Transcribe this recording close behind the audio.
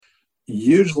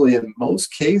Usually, in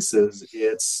most cases,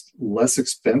 it's less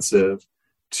expensive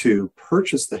to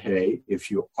purchase the hay if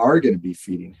you are going to be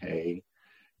feeding hay,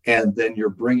 and then you're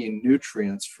bringing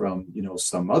nutrients from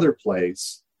some other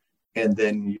place, and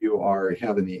then you are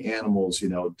having the animals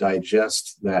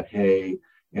digest that hay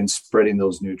and spreading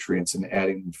those nutrients and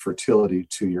adding fertility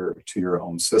to your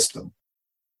own system.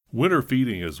 Winter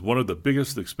feeding is one of the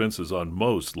biggest expenses on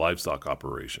most livestock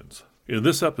operations. In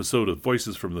this episode of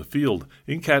Voices from the Field,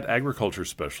 INCAT agriculture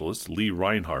specialist Lee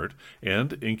Reinhardt and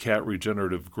INCAT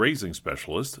regenerative grazing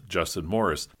specialist Justin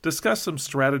Morris discuss some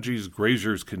strategies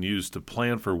graziers can use to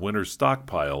plan for winter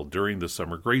stockpile during the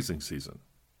summer grazing season.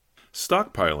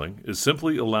 Stockpiling is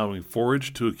simply allowing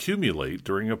forage to accumulate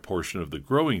during a portion of the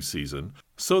growing season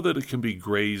so that it can be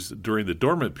grazed during the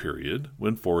dormant period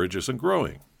when forage isn't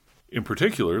growing. In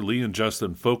particular, Lee and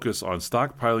Justin focus on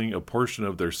stockpiling a portion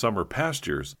of their summer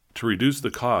pastures to reduce the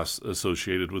costs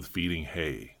associated with feeding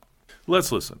hay.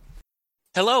 Let's listen.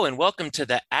 Hello, and welcome to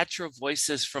the ATTRA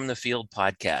Voices from the Field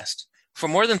podcast. For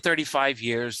more than 35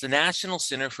 years, the National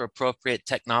Center for Appropriate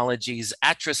Technology's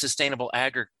ATTRA Sustainable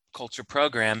Agriculture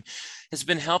program has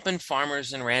been helping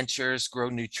farmers and ranchers grow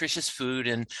nutritious food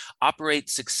and operate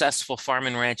successful farm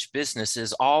and ranch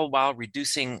businesses, all while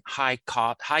reducing high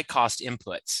cost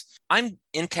inputs. I'm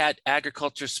INCAT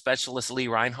agriculture specialist Lee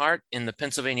Reinhardt in the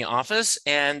Pennsylvania office,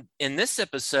 and in this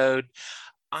episode,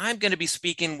 I'm going to be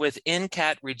speaking with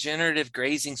INCAT regenerative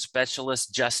grazing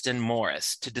specialist Justin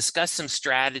Morris to discuss some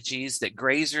strategies that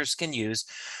grazers can use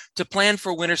to plan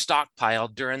for winter stockpile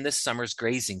during this summer's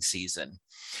grazing season.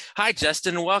 Hi,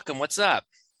 Justin. Welcome. What's up?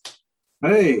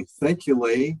 Hey, thank you,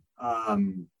 Lee.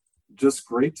 Just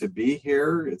great to be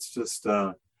here. It's just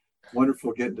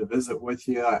wonderful getting to visit with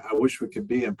you. I wish we could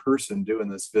be in person doing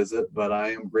this visit, but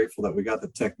I am grateful that we got the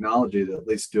technology to at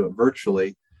least do it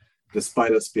virtually,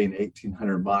 despite us being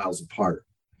 1,800 miles apart.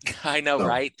 I know,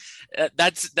 right?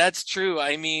 That's true.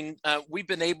 I mean, we've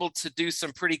been able to do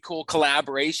some pretty cool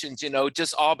collaborations,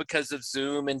 just all because of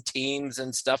Zoom and Teams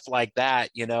and stuff like that,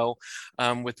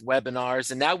 with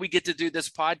webinars. And now we get to do this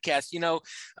podcast.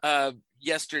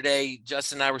 Yesterday,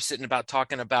 Justin and I were sitting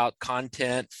talking about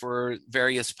content for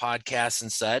various podcasts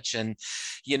and such. And,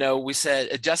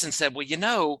 Justin said,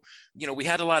 well, we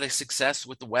had a lot of success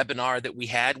with the webinar that we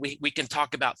had. We can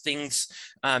talk about things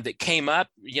that came up,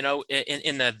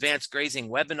 in the advanced grazing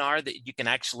webinar that you can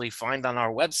actually find on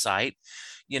our website,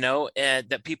 and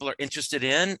that people are interested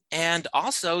in. And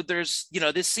also there's,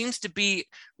 this seems to be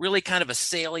really kind of a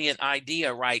salient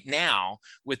idea right now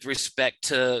with respect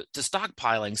to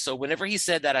stockpiling. So whenever he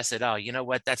said that, I said, oh, you know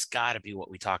what, that's got to be what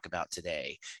we talk about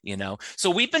today, So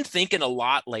we've been thinking a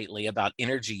lot lately about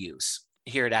energy use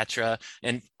here at ATTRA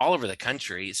and all over the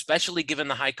country, especially given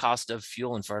the high cost of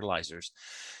fuel and fertilizers.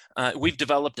 We've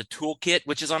developed a toolkit,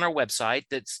 which is on our website,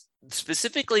 that's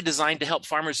specifically designed to help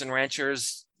farmers and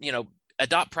ranchers,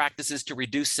 adopt practices to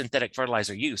reduce synthetic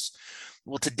fertilizer use.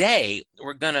 Well, today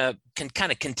we're going to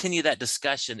kind of continue that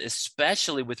discussion,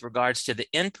 especially with regards to the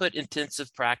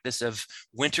input-intensive practice of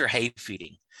winter hay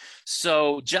feeding.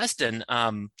 So, Justin,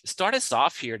 start us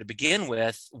off here to begin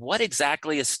with. What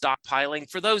exactly is stockpiling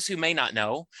for those who may not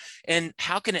know, and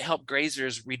how can it help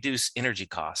grazers reduce energy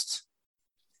costs?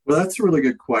 Well, that's a really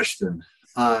good question.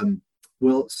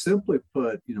 Well, simply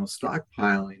put,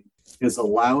 stockpiling is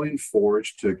allowing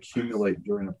forage to accumulate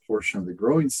during a portion of the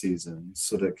growing season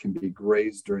so that it can be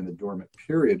grazed during the dormant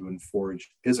period when forage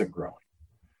isn't growing.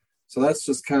 So that's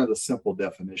just kind of the simple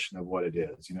definition of what it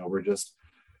is.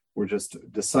 We're just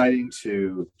deciding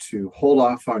to hold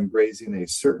off on grazing a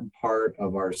certain part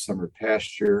of our summer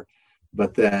pasture,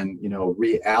 but then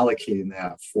reallocating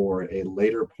that for a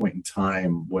later point in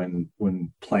time when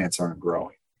plants aren't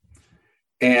growing.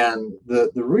 And the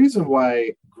reason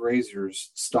why grazers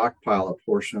stockpile a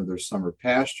portion of their summer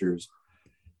pastures,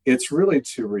 it's really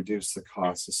to reduce the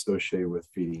costs associated with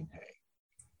feeding hay.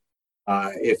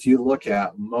 If you look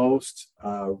at most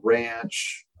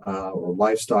ranch or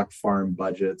livestock farm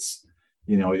budgets,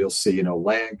 you'll see,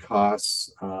 land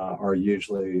costs are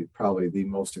usually probably the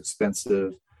most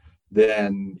expensive.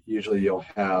 Then usually you'll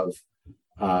have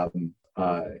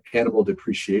animal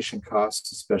depreciation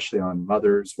costs, especially on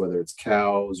mothers, whether it's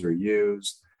cows or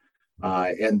ewes.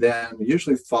 And then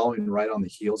usually following right on the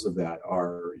heels of that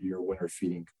are your winter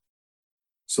feeding.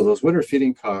 So those winter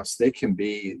feeding costs, they can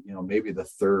be, maybe the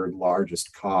third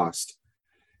largest cost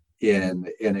in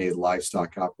a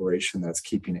livestock operation that's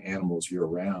keeping animals year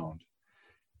round.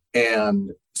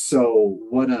 And so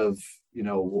one of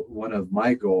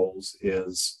my goals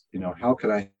is, how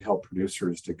can I help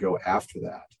producers to go after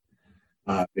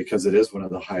that? Because it is one of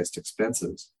the highest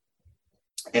expenses.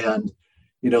 And,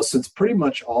 since pretty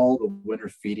much all the winter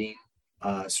feeding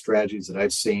strategies that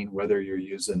I've seen, whether you're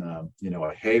using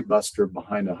a hay buster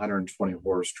behind a 120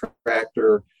 horse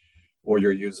tractor, or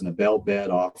you're using a bale bed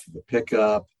off of a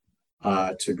pickup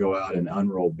to go out and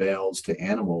unroll bales to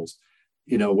animals.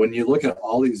 When you look at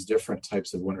all these different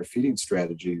types of winter feeding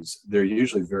strategies, they're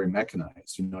usually very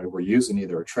mechanized. We're using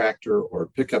either a tractor or a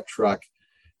pickup truck,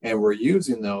 and we're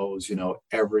using those,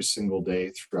 every single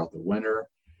day throughout the winter.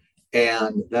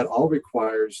 And that all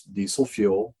requires diesel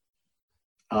fuel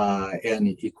and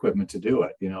equipment to do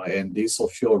it, and diesel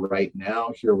fuel right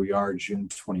now, here we are, June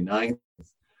 29th.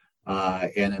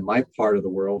 And in my part of the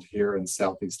world here in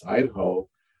Southeast Idaho,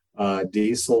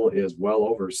 diesel is well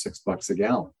over $6 a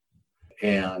gallon.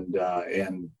 And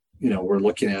we're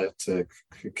looking at it to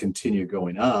continue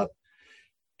going up.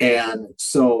 And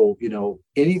so,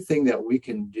 anything that we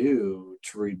can do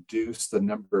to reduce the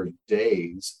number of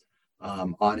days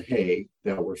on hay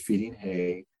that we're feeding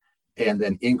hay, and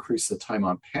then increase the time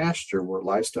on pasture where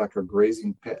livestock are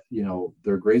grazing,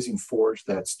 they're grazing forage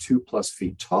that's 2+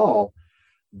 feet tall,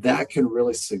 that can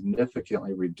really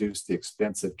significantly reduce the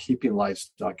expense of keeping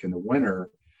livestock in the winter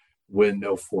when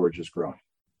no forage is growing.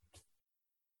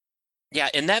 Yeah,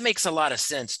 and that makes a lot of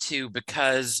sense too,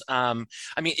 because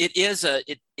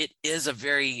it is a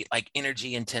very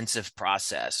energy intensive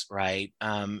process, right?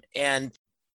 And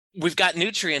we've got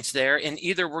nutrients there, and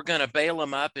either we're going to bale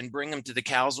them up and bring them to the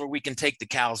cows, or we can take the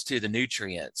cows to the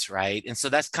nutrients, right? And so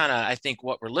that's kind of, I think,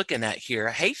 what we're looking at here.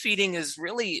 Hay feeding is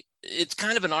really, it's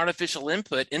kind of an artificial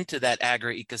input into that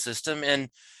agri-ecosystem.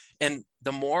 And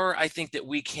the more I think that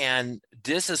we can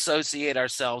disassociate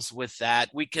ourselves with that,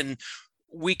 we can,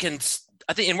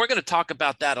 I think, and we're going to talk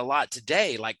about that a lot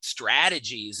today, like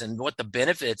strategies and what the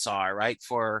benefits are, right?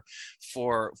 For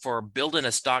building a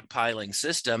stockpiling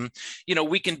system,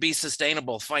 we can be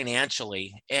sustainable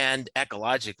financially and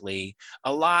ecologically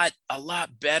a lot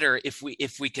better if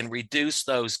we can reduce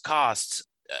those costs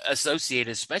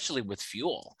associated, especially with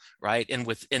fuel, right? And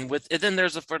then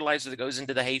there's a fertilizer that goes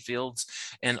into the hay fields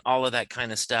and all of that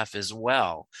kind of stuff as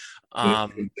well.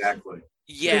 Exactly.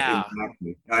 Yeah.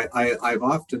 Exactly. I've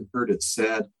often heard it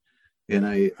said, and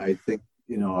I think,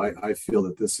 I feel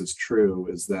that this is true,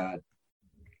 is that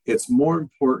it's more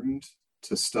important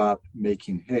to stop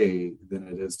making hay than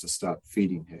it is to stop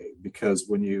feeding hay. Because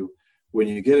when you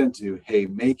get into hay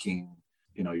making,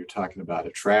 you're talking about a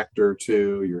tractor or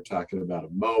two, you're talking about a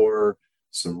mower,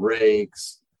 some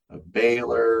rakes, a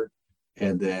baler,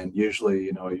 and then usually,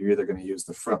 you're either going to use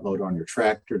the front load on your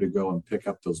tractor to go and pick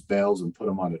up those bales and put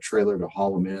them on a trailer to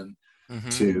haul them in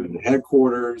to the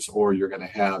headquarters, or you're going to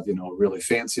have, really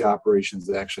fancy operations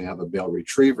that actually have a bale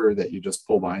retriever that you just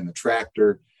pull behind the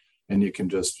tractor, and you can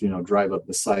just, drive up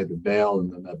the side of the bale,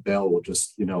 and then that bale will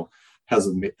just,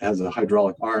 has a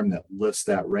hydraulic arm that lifts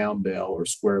that round bale or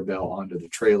square bale onto the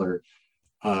trailer,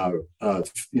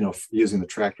 using the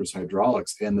tractor's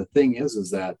hydraulics. And the thing is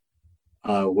that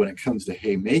when it comes to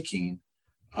hay making,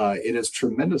 it is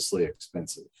tremendously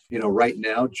expensive. Right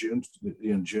now, June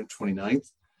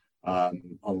 29th,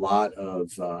 a lot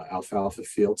of alfalfa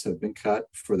fields have been cut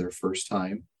for their first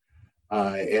time.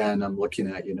 And I'm looking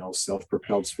at,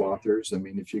 self-propelled swathers. I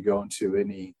mean,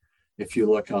 if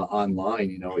you look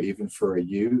online, even for a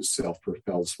used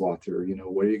self-propelled swather,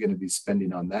 what are you going to be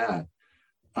spending on that?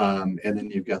 And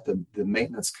then you've got the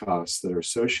maintenance costs that are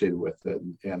associated with it.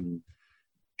 And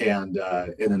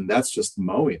then that's just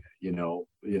mowing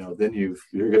it, then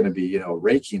you're going to be,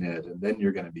 raking it, and then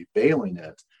you're going to be baling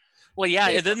it. Well, yeah.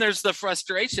 And then there's the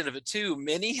frustration of it too.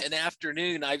 Many an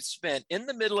afternoon I've spent in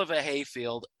the middle of a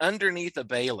hayfield underneath a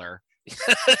baler,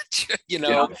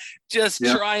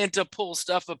 trying to pull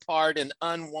stuff apart and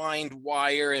unwind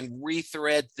wire and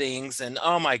rethread things. And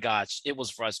oh my gosh, it was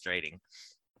frustrating.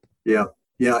 Yeah.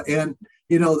 Yeah. And,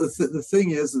 the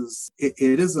thing is it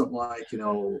isn't like,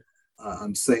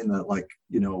 I'm saying that like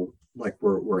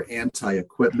we're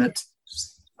anti-equipment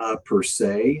per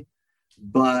se,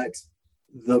 but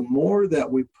the more that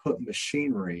we put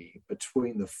machinery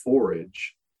between the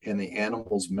forage and the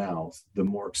animal's mouth, the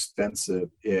more expensive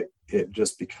it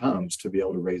just becomes to be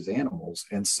able to raise animals.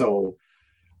 And so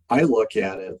I look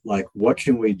at it like, what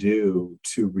can we do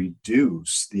to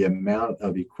reduce the amount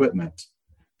of equipment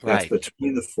that's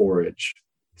between the forage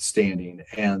standing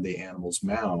and the animal's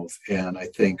mouth? And I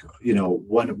think,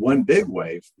 one big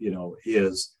way,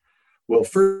 is, well,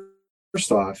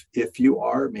 first off, if you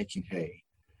are making hay,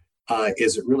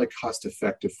 is it really cost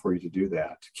effective for you to do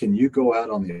that? Can you go out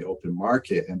on the open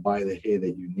market and buy the hay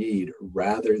that you need,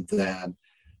 rather than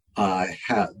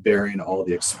bearing all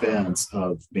the expense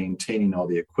of maintaining all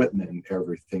the equipment and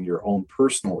everything, your own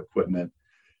personal equipment,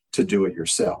 to do it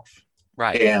yourself?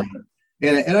 Right.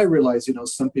 And I realize,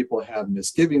 some people have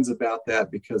misgivings about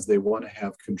that because they want to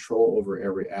have control over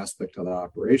every aspect of the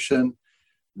operation.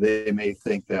 They may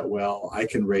think that, well, I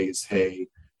can raise hay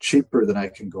cheaper than I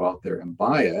can go out there and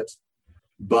buy it.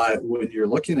 But when you're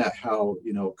looking at how,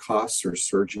 costs are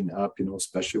surging up,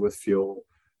 especially with fuel,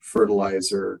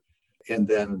 fertilizer, and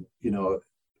then,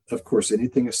 of course,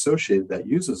 anything associated that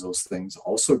uses those things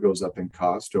also goes up in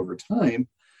cost over time.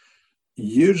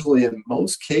 Usually, in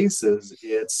most cases,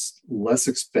 it's less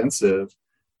expensive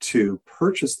to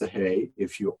purchase the hay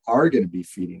if you are going to be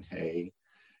feeding hay,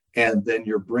 and then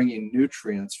you're bringing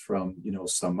nutrients from,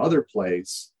 some other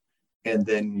place, and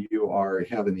then you are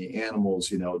having the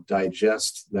animals,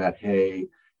 digest that hay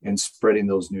and spreading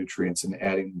those nutrients and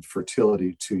adding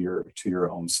fertility to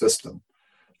your own system,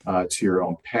 to your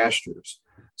own pastures.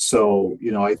 So,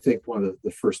 I think one of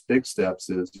the first big steps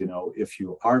is, if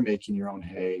you are making your own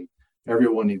hay,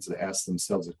 everyone needs to ask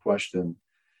themselves a question: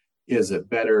 is it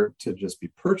better to just be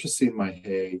purchasing my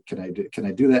hay? Can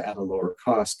I do that at a lower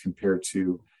cost compared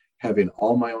to having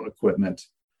all my own equipment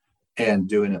and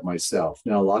doing it myself?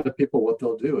 Now, a lot of people, what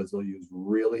they'll do is they'll use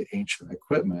really ancient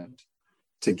equipment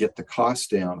to get the cost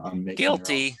down on making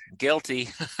guilty.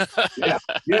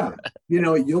 Yeah.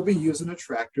 You'll be using a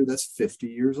tractor that's 50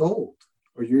 years old,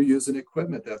 or you're using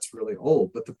equipment that's really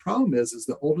old. But the problem is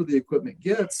the older the equipment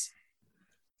gets,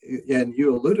 and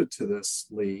you alluded to this,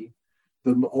 Lee,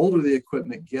 the older the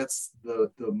equipment gets,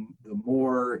 the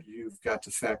more you've got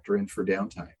to factor in for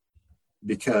downtime,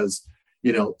 because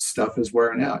stuff is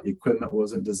wearing out. Equipment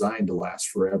wasn't designed to last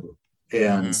forever,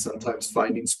 and sometimes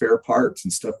finding spare parts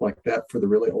and stuff like that for the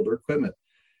really older equipment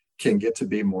can get to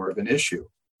be more of an issue.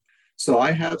 So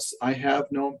I have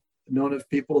known of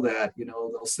people that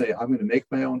they'll say, I'm going to make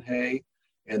my own hay,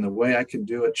 and the way I can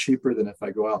do it cheaper than if I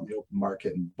go out in the open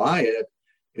market and buy it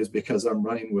is because I'm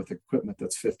running with equipment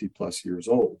that's 50 plus years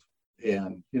old.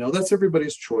 And, that's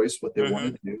everybody's choice, what they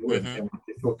want to do and what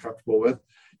they feel comfortable with.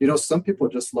 Some people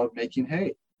just love making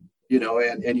hay,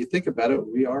 and you think about it,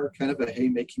 we are kind of a hay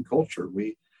making culture.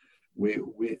 We,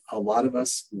 a lot of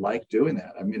us like doing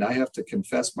that. I mean, I have to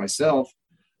confess myself.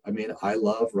 I mean, I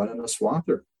love running a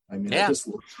swather. I mean, yeah.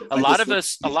 A lot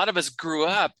of us grew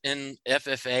up in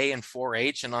FFA and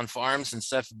 4-H and on farms and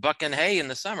stuff, bucking hay in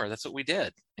the summer. That's what we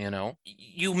did.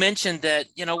 You mentioned that,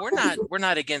 we're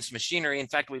not against machinery. In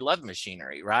fact, we love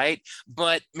machinery, right?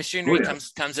 But machinery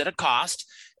comes at a cost.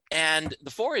 And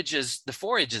the forage is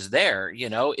there,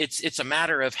 it's a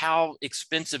matter of how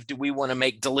expensive do we want to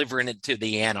make delivering it to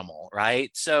the animal, right?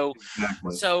 So,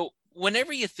 exactly. So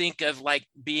whenever you think of like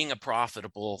being a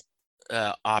profitable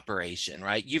operation,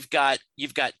 right? You've got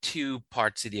two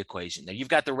parts of the equation there. You've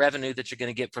got the revenue that you're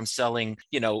going to get from selling,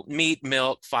 meat,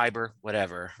 milk, fiber,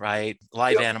 whatever, right?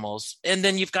 Live animals. And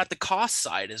then you've got the cost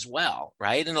side as well,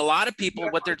 right? And a lot of people,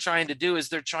 what they're trying to do is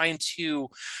they're trying to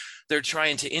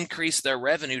increase their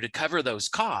revenue to cover those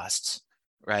costs,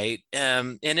 right?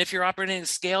 And if you're operating at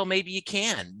scale, maybe you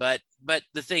can, but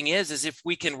the thing is if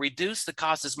we can reduce the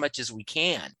cost as much as we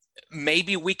can,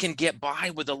 maybe we can get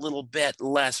by with a little bit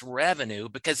less revenue,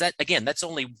 because that's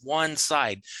only one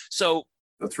side. So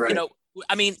that's right.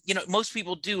 Most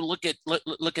people do look at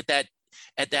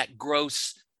that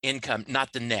gross income,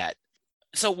 not the net.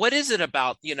 So what is it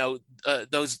about,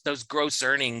 those gross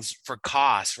earnings for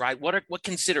costs, right? What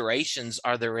considerations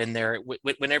are there in there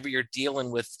whenever you're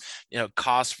dealing with,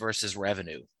 cost versus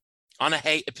revenue on a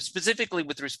hay, specifically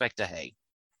with respect to hay?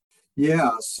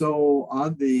 Yeah. So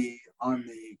on the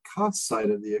cost side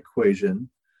of the equation,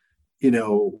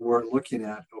 we're looking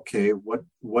at, okay,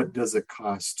 what does it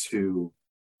cost to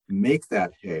make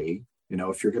that hay?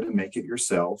 If you're going to make it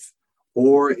yourself,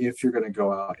 or if you're going to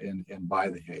go out and buy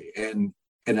the hay.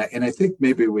 And I think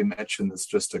maybe we mentioned this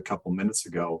just a couple minutes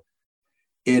ago.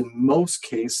 In most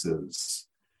cases,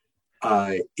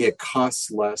 it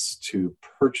costs less to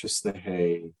purchase the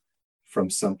hay from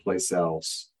someplace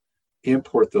else,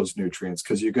 import those nutrients,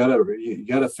 because you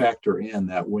gotta factor in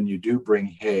that when you do bring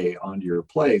hay onto your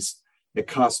place, it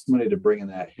costs money to bring in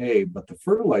that hay, but the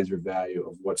fertilizer value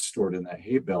of what's stored in that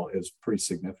hay bale is pretty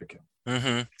significant.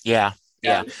 Yeah.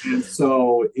 And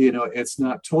so, it's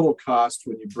not total cost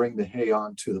when you bring the hay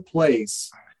onto the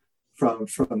place from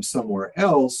somewhere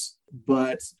else,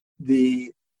 but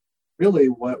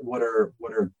what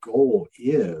our goal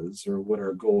is, or what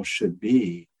our goal should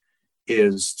be,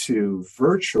 is to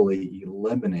virtually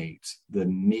eliminate the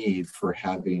need for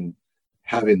having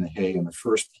the hay in the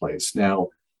first place. Now,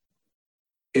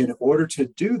 in order to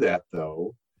do that,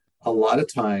 though, a lot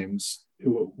of times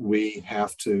we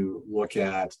have to look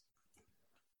at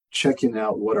checking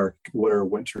out what our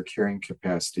winter carrying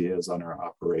capacity is on our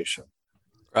operation.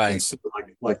 And Right. so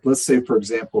like let's say, for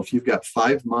example, if you've got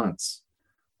 5 months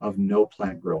of no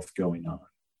plant growth going on,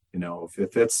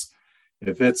 if it's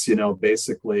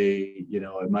basically,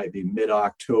 it might be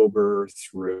mid-October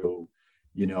through,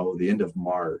 the end of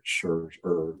March or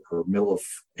middle of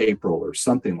April or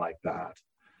something like that.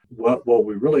 What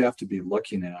we really have to be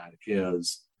looking at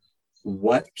is,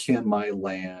 what can my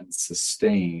land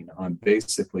sustain on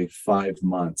basically 5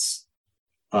 months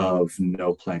of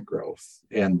no plant growth?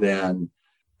 And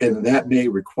that may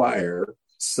require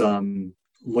some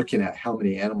looking at how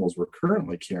many animals we're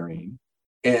currently carrying.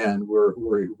 And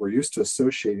we're used to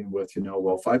associating with,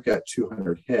 well, if I've got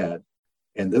 200 head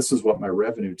and this is what my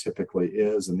revenue typically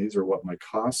is, and these are what my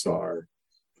costs are,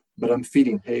 but I'm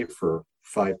feeding hay for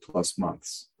 5+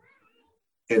 months.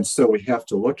 And so we have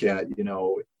to look at,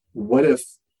 what if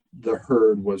the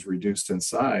herd was reduced in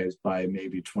size by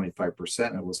maybe 25%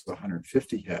 and it was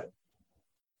 150 head?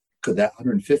 Could that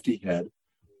 150 head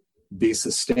be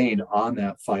sustained on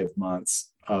that 5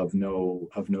 months of no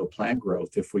plant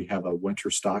growth if we have a winter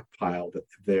stockpile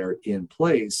there in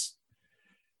place?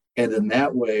 And then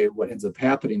that way, what ends up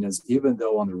happening is, even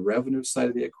though on the revenue side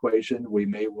of the equation, we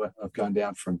may have gone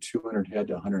down from 200 head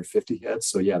to 150 head.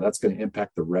 So yeah, that's going to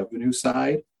impact the revenue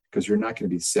side because you're not going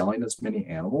to be selling as many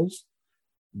animals.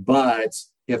 But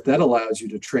if that allows you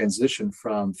to transition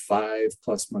from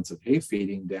 5+ months of hay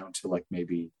feeding down to like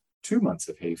maybe 2 months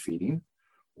of hay feeding,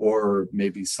 or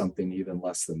maybe something even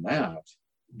less than that,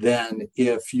 then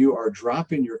if you are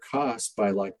dropping your costs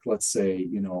by, like, let's say,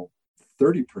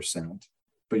 30%,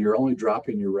 but you're only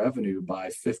dropping your revenue by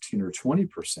 15 or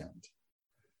 20%,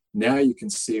 now you can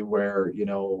see where,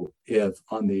 if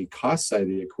on the cost side of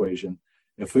the equation,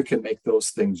 if we can make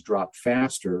those things drop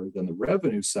faster than the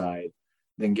revenue side,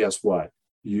 then guess what?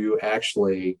 You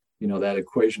actually, that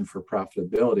equation for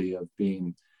profitability of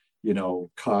being,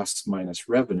 costs minus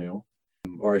revenue,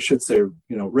 or I should say,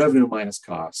 revenue minus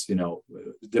costs,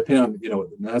 depending on,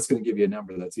 that's going to give you a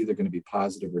number that's either going to be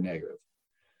positive or negative.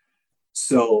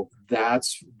 So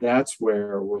that's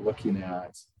where we're looking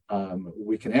at,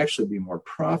 we can actually be more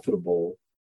profitable,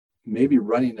 maybe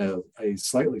running a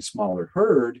slightly smaller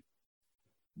herd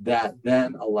that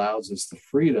then allows us the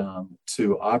freedom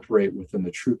to operate within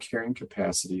the true carrying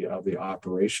capacity of the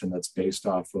operation that's based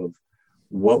off of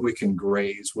what we can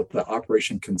graze, what the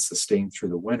operation can sustain through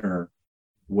the winter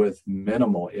with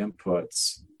minimal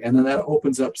inputs. And then that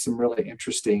opens up some really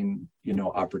interesting,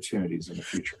 opportunities in the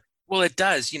future. Well, it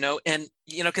does, and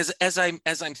because as I'm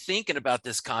thinking about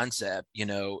this concept,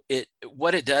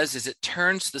 what it does is it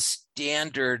turns the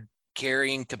standard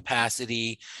carrying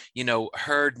capacity,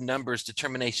 herd numbers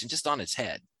determination just on its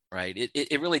head, right?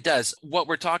 It really does. What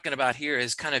we're talking about here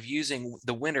is kind of using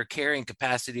the winter carrying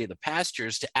capacity of the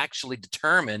pastures to actually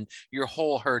determine your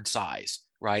whole herd size,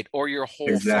 right? Or your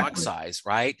whole flock size,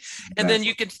 right? Exactly. And then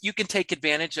you can take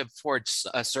advantage of forage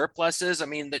surpluses. I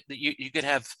mean, that you could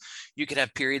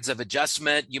have periods of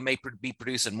adjustment. You may be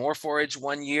producing more forage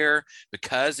one year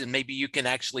and maybe you can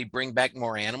actually bring back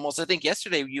more animals. I think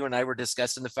yesterday you and I were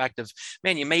discussing the fact of,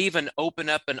 man, you may even open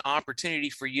up an opportunity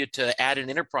for you to add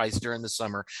an enterprise during the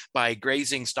summer by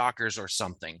grazing stockers or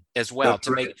something as well. That's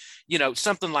to right. Make,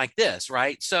 something like this,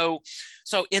 right? So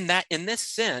in this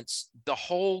sense, the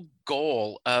whole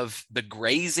goal of the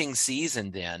grazing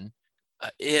season then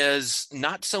is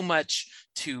not so much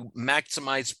to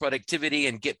maximize productivity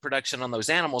and get production on those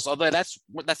animals, although that's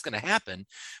going to happen,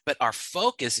 but our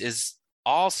focus is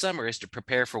all summer is to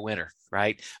prepare for winter,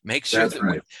 right? Make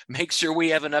sure we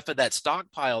have enough of that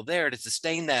stockpile there to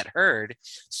sustain that herd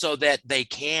so that they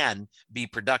can be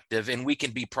productive and we can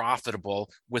be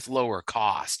profitable with lower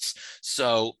costs.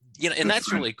 So, and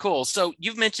that's really cool. So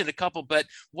you've mentioned a couple, but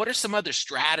what are some other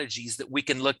strategies that we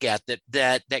can look at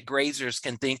that grazers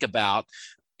can think about,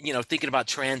 thinking about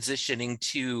transitioning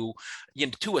to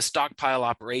a stockpile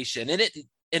operation? And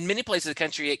in many places of the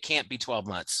country, it can't be 12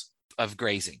 months of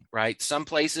grazing, right? Some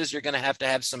places you're going to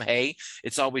have some hay.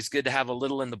 It's always good to have a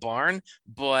little in the barn,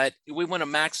 but we want to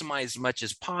maximize as much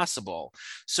as possible.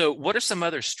 So what are some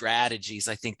other strategies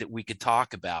I think that we could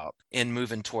talk about in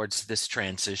moving towards this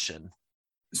transition?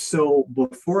 So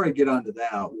before I get onto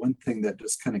that, one thing that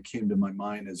just kind of came to my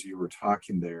mind as you were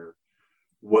talking there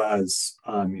was,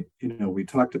 we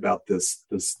talked about this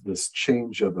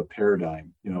change of a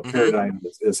paradigm. Paradigm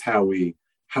is how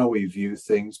we view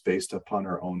things based upon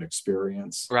our own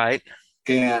experience. Right.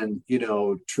 And,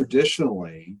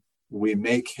 traditionally we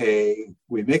make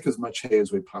as much hay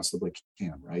as we possibly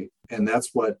can. Right. And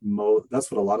that's what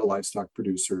a lot of livestock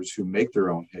producers who make their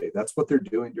own hay, that's what they're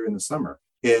doing during the summer,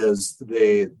 is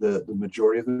the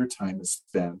majority of their time is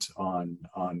spent on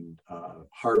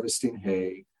harvesting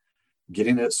hay,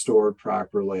 getting it stored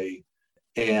properly.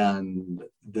 And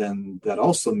then that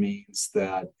also means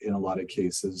that in a lot of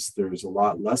cases, there's a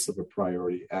lot less of a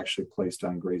priority actually placed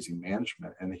on grazing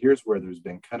management. And here's where there's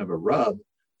been kind of a rub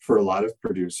for a lot of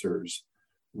producers,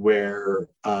 where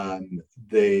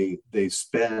they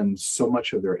spend so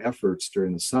much of their efforts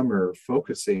during the summer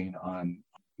focusing on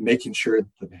making sure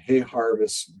that the hay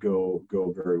harvests go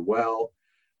very well.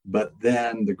 But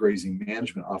then the grazing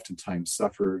management oftentimes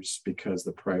suffers because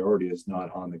the priority is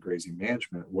not on the grazing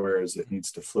management, whereas it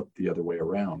needs to flip the other way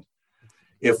around.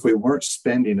 If we weren't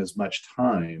spending as much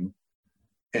time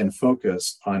and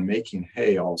focus on making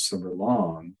hay all summer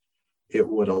long, it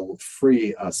would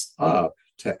free us up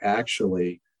to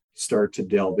actually start to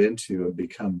delve into and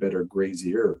become better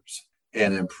graziers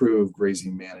and improve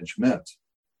grazing management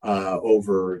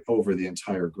over the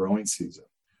entire growing season.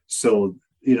 So,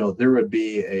 there would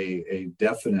be a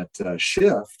definite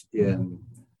shift in,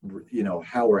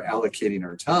 how we're allocating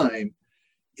our time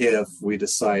if we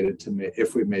decided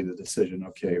if we made the decision,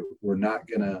 okay, we're not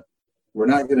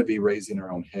gonna be raising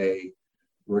our own hay.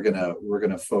 We're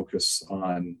gonna focus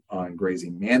on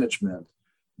grazing management,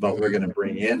 but we're gonna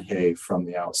bring in hay from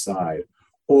the outside.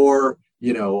 Or,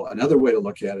 another way to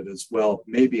look at it is, well,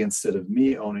 maybe instead of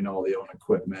me owning all the own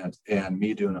equipment and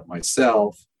me doing it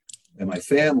myself and my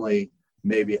family,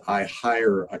 maybe I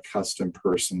hire a custom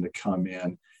person to come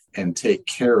in and take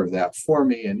care of that for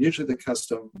me. And usually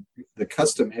the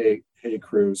custom hay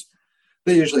crews,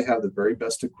 they usually have the very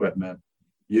best equipment,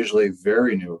 usually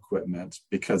very new equipment,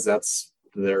 because that's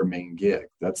their main gig.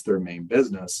 That's their main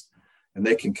business. And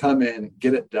they can come in,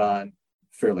 get it done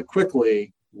fairly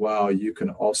quickly, while you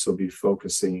can also be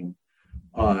focusing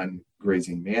on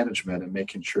grazing management and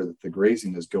making sure that the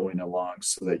grazing is going along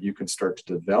so that you can start to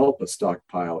develop a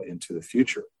stockpile into the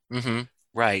future. Mm-hmm.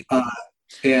 Right.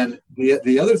 And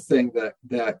the other thing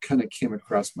that kind of came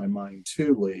across my mind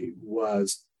too, Lee,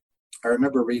 was I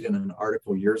remember reading an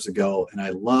article years ago, and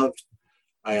I love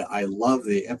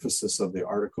the emphasis of the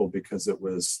article, because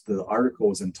the article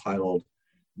was entitled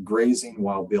 "Grazing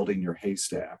While Building Your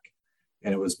Haystack."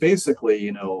 And it was basically,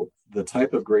 the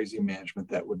type of grazing management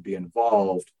that would be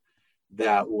involved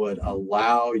that would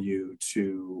allow you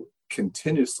to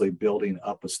continuously building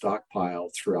up a stockpile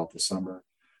throughout the summer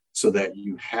so that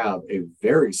you have a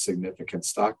very significant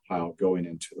stockpile going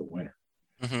into the winter.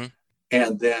 Mm-hmm.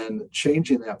 And then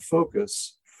changing that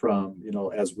focus from,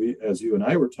 as you and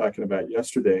I were talking about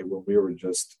yesterday, when we were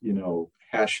just,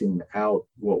 hashing out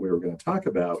what we were going to talk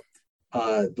about,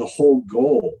 the whole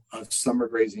goal of summer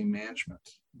grazing management,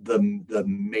 the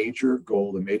major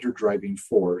goal, the major driving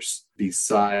force,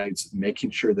 besides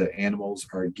making sure that animals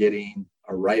are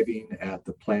arriving at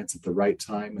the plants at the right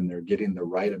time and they're getting the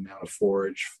right amount of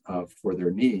forage for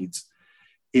their needs,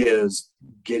 is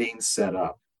getting set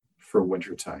up for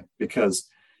wintertime. Because,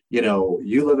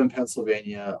 you live in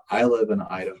Pennsylvania, I live in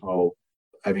Idaho.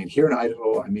 Here in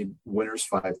Idaho, winter's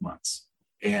 5 months.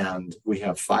 And we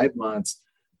have 5 months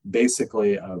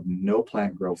basically of no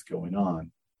plant growth going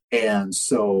on. And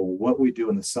so what we do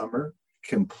in the summer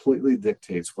completely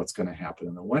dictates what's going to happen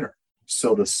in the winter.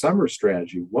 So the summer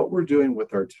strategy, what we're doing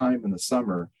with our time in the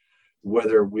summer,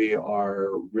 whether we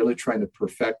are really trying to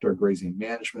perfect our grazing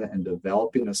management and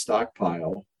developing a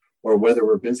stockpile, or whether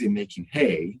we're busy making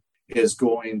hay,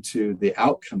 the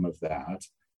outcome of that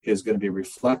is going to be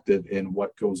reflected in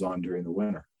what goes on during the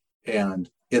winter. And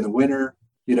in the winter,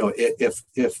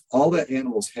 if all that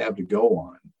animals have to go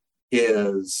on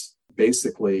is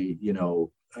basically,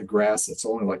 a grass that's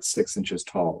only like 6 inches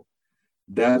tall,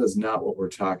 that is not what we're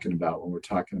talking about when we're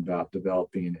talking about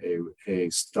developing a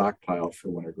stockpile for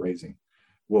winter grazing.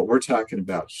 What we're talking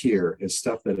about here is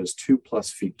stuff that is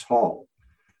 2+ feet tall.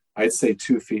 I'd say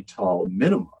 2 feet tall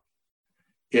minimum,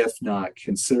 if not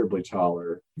considerably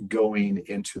taller, going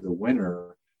into the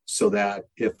winter, so that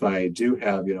if I do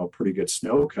have, pretty good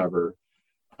snow cover,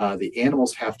 the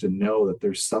animals have to know that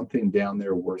there's something down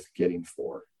there worth getting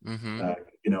for,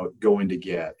 going to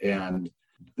get. And,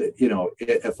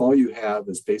 if all you have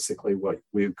is basically what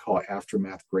we would call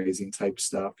aftermath grazing type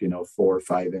stuff, 4 or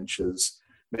 5 inches,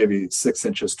 maybe 6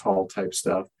 inches tall type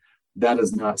stuff, that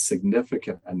is not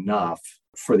significant enough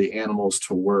for the animals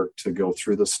to work to go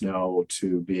through the snow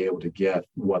to be able to get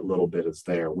what little bit is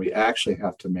there. We actually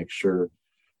have to make sure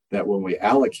that when we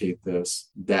allocate this,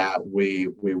 that we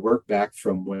work back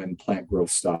from when plant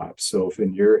growth stops. So if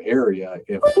in your area,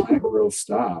 if plant growth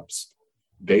stops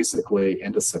basically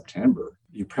end of September,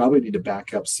 you probably need to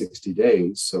back up 60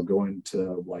 days. So going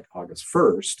to like August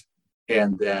 1st,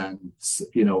 and then,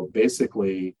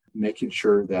 basically making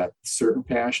sure that certain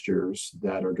pastures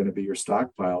that are going to be your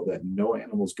stockpile, that no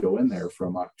animals go in there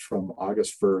from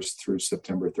August 1st through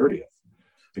September 30th.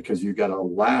 because you got to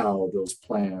allow those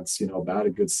plants, about a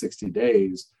good 60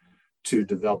 days to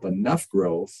develop enough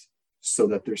growth so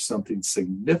that there's something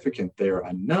significant there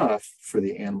enough for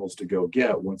the animals to go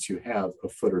get once you have a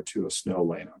foot or two of snow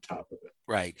laying on top of it.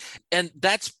 Right. And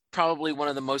that's probably one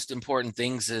of the most important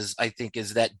things is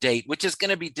that date, which is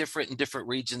going to be different in different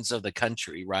regions of the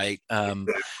country, right?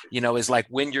 Is like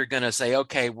when you're going to say,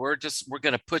 okay, we're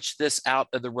going to push this out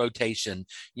of the rotation.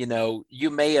 You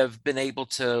may have been able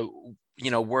to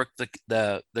work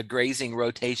the grazing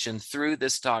rotation through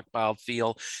this stockpile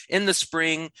field in the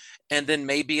spring, and then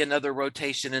maybe another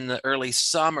rotation in the early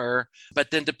summer.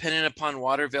 But then depending upon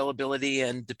water availability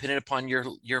and depending upon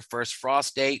your first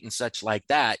frost date and such like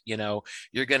that,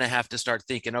 you're going to have to start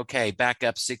thinking, okay, back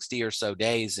up 60 or so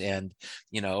days. And,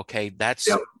 okay, that's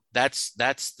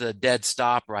the dead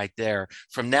stop right there.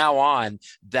 From now on,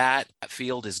 that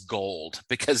field is gold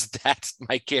because that's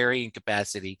my carrying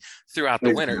capacity throughout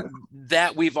the winter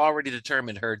that we've already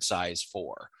determined herd size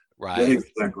for. Right.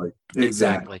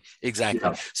 Exactly.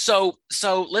 Yeah. So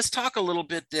let's talk a little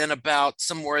bit then about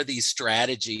some more of these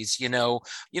strategies,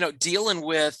 dealing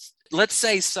with, let's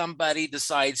say somebody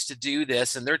decides to do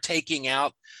this and they're taking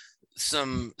out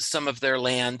some of their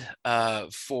land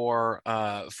for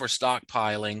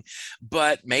stockpiling,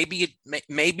 but maybe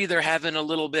they're having a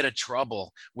little bit of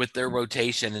trouble with their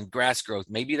rotation and grass growth.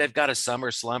 Maybe they've got a summer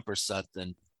slump or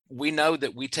something. We know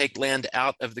that we take land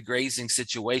out of the grazing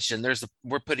situation.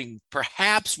 We're putting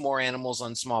perhaps more animals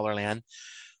on smaller land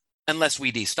unless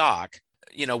we destock.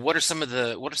 What are some of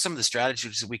the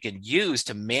strategies that we can use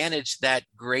to manage that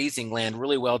grazing land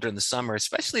really well during the summer,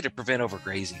 especially to prevent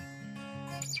overgrazing?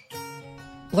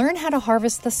 Learn how to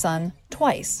harvest the sun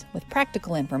twice with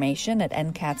practical information at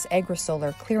NCAT's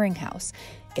AgriSolar Clearinghouse.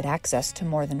 Get access to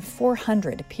more than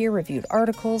 400 peer-reviewed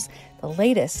articles, the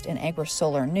latest in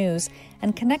agri-solar news,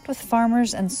 and connect with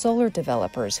farmers and solar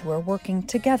developers who are working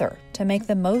together to make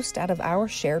the most out of our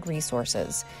shared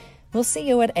resources. We'll see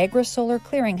you at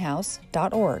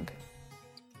agrisolarclearinghouse.org.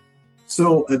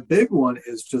 So a big one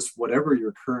is just whatever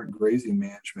your current grazing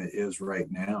management is right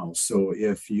now. So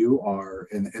if you are,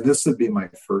 and this would be my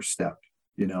first step,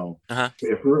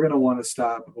 if we're going to want to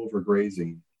stop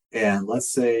overgrazing, and let's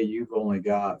say you've only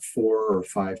got 4 or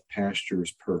 5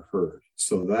 pastures per herd.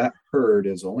 So that herd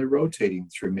is only rotating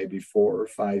through maybe 4 or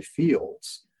 5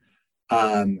 fields.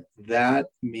 That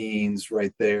means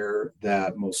right there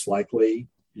that most likely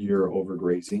you're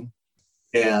overgrazing.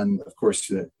 And of course,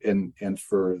 and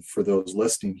for those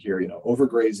listening here,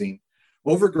 overgrazing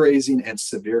and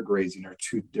severe grazing are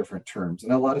 2 different terms.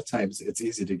 And a lot of times it's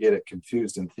easy to get it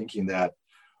confused in thinking that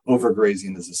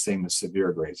overgrazing is the same as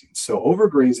severe grazing. So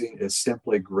overgrazing is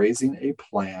simply grazing a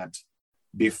plant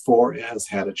before it has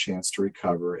had a chance to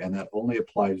recover, and that only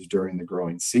applies during the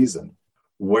growing season.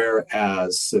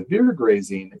 Whereas severe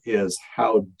grazing is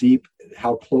how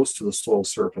close to the soil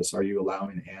surface are you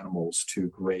allowing animals to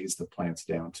graze the plants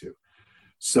down to.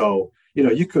 So,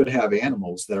 you could have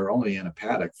animals that are only in a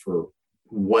paddock for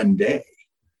 1 day,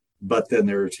 but then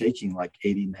they're taking like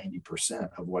 80-90%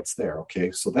 of what's there.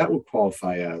 Okay, so that would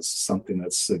qualify as something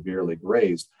that's severely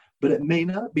grazed, but it may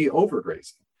not be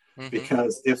overgrazing,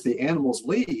 because if the animals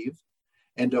leave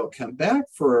and don't come back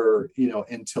for,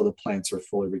 until the plants are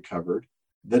fully recovered,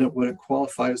 then it wouldn't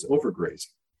qualify as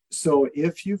overgrazing. So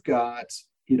if you've got,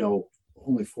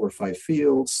 only 4 or 5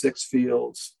 fields, 6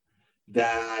 fields,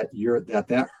 that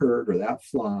herd or that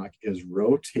flock is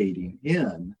rotating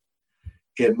in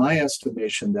my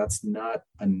estimation, that's not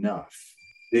enough.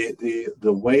 The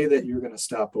way that you're going to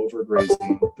stop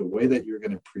overgrazing, the way that you're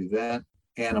going to prevent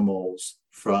animals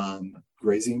from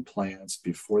grazing plants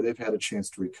before they've had a chance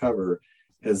to recover,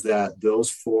 is that those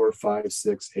 4, 5,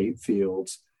 6, 8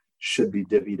 fields should be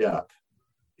divvied up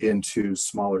into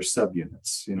smaller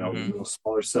subunits.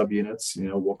 Smaller subunits,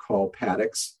 we'll call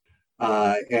paddocks,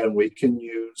 and we can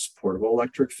use portable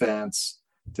electric fence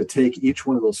to take each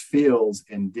one of those fields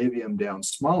and divvy them down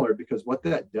smaller, because what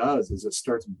that does is it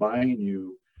starts buying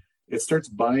you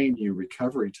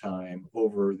recovery time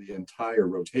over the entire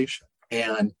rotation.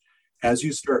 And as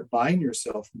you start buying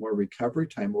yourself more recovery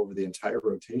time over the entire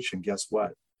rotation, guess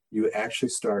what? You actually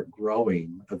start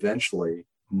growing eventually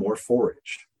more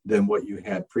forage than what you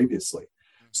had previously.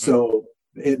 So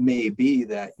it may be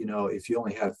that, if you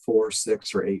only had 4,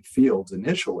 6, or 8 fields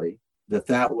initially,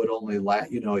 that would only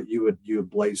you would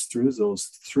blaze through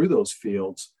those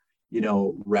fields,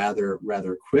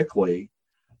 rather quickly.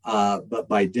 But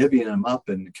by divvying them up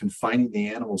and confining the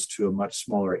animals to a much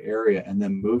smaller area, and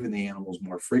then moving the animals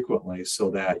more frequently,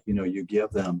 so that you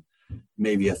give them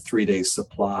maybe a 3-day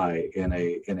supply in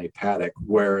a paddock,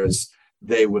 whereas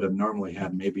they would have normally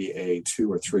had maybe a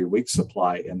 2 or 3 week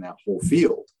supply in that whole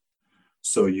field.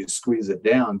 So you squeeze it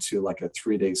down to like a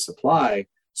 3-day supply.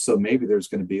 So maybe there's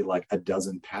going to be like a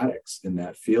dozen paddocks in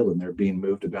that field and they're being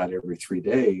moved about every 3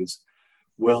 days.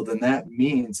 Well, then that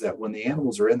means that when the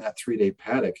animals are in that 3-day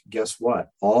paddock, guess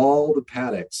what? All the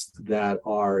paddocks that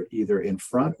are either in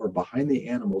front or behind the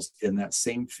animals in that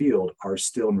same field are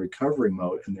still in recovery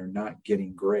mode and they're not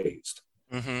getting grazed.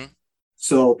 Mm-hmm.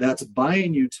 So that's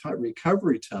buying you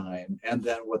recovery time. And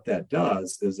then what that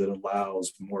does is it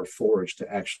allows more forage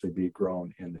to actually be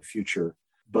grown in the future.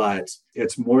 But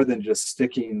it's more than just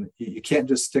sticking. You can't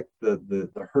just stick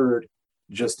the herd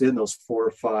just in those 4,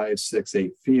 5, 6,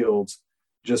 8 fields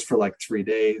just for like 3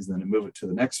 days, and then move it to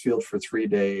the next field for 3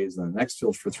 days, and the next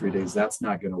field for 3 days. That's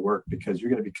not going to work because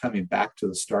you're going to be coming back to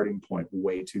the starting point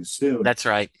way too soon. That's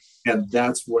right. And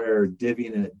that's where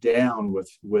divvying it down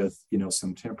with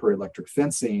some temporary electric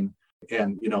fencing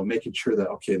and making sure that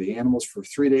the animals for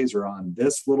 3 days are on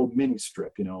this little mini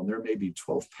strip, and there may be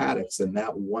 12 paddocks in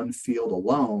that one field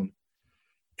alone.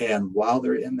 And while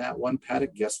they're in that one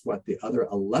paddock, guess what? The other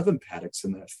 11 paddocks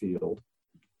in that field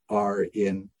are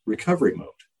in recovery mode.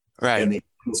 Right. And the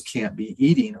animals can't be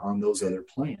eating on those other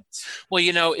plants. Well,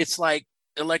 it's like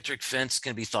electric fence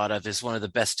can be thought of as one of the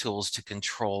best tools to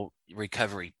control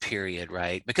recovery period,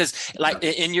 right? Because like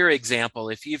in your example,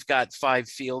 if you've got 5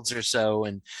 fields or so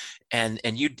and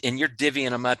you're divvying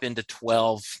them up into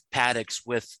 12 paddocks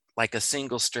with like a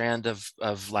single strand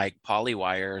of like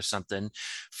polywire or something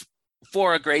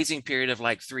for a grazing period of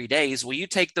like 3 days, well, you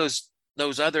take those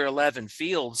other 11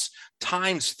 fields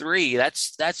times 3,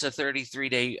 that's a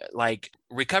 33-day like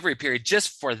recovery period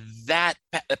just for that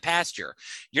pasture.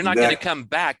 You're not going to come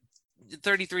back.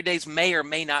 33 days may or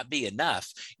may not be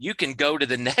enough. You can go to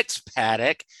the next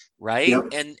paddock, right?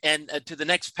 Yep. And to the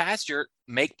next pasture,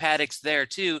 make paddocks there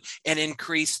too, and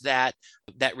increase that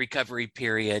recovery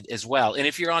period as well. And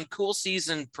if you're on cool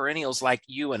season perennials like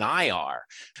you and I are,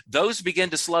 those begin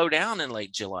to slow down in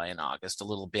late July and August a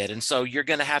little bit. And so you're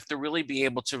going to have to really be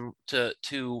able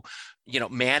to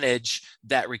manage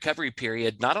that recovery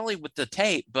period, not only with the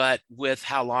tape, but with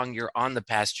how long you're on the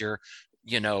pasture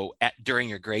during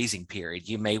your grazing period.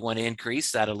 You may want to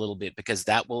increase that a little bit because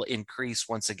that will increase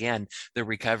once again the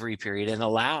recovery period and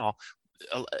allow.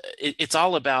 It's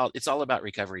all about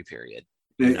recovery period.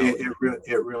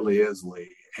 It really is,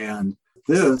 Lee. And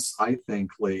this, I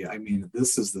think, Lee,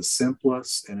 this is the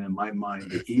simplest and in my mind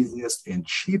the easiest and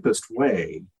cheapest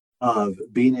way of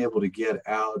being able to get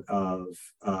out of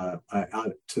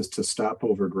to stop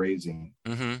overgrazing.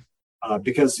 Mm-hmm.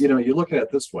 Because you look at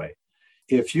it this way.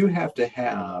 If you have to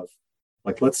have,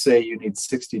 like, let's say you need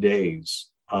 60 days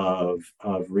of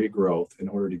regrowth in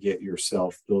order to get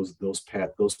yourself those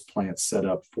plants set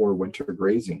up for winter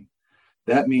grazing,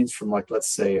 that means from let's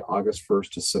say August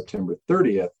 1st to September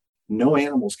 30th, no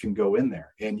animals can go in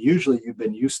there. And usually you've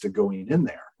been used to going in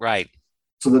there. Right.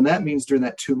 So then that means during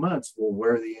that 2 months, well,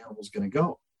 where are the animals going to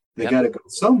go? They got to go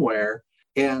somewhere.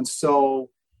 And so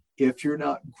if you're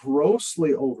not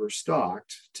grossly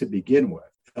overstocked to begin with,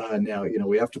 now,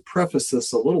 we have to preface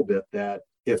this a little bit that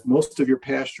if most of your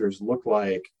pastures look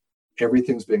like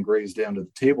everything's been grazed down to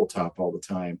the tabletop all the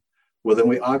time, well, then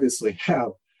we obviously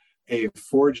have a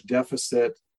forage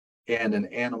deficit and an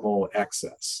animal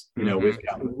excess.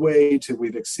 Mm-hmm.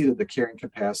 We've exceeded the carrying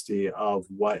capacity of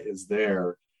what is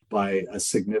there by a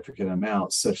significant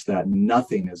amount, such that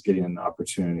nothing is getting an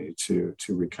opportunity to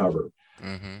recover.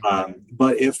 Mm-hmm.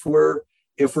 But if we're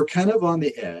kind of on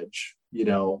the edge,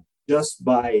 just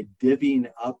by divvying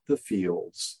up the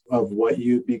fields of what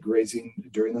you'd be grazing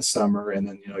during the summer, and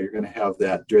then you're going to have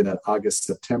that during that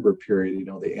August-September period,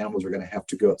 the animals are going to have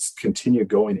to continue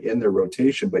going in their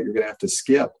rotation, but you're going to have to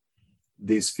skip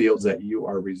these fields that you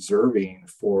are reserving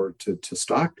to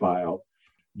stockpile,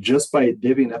 just by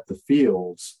divvying up the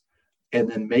fields. And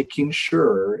then making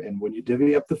sure, and when you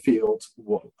divvy up the fields,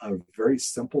 a very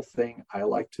simple thing I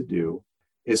like to do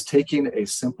is taking a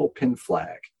simple pin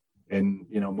flag. And,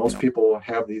 most people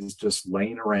have these just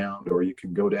laying around, or you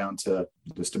can go down to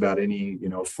just about any,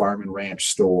 farm and ranch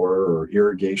store or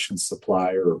irrigation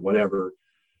supplier or whatever,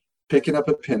 picking up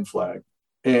a pin flag.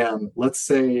 And let's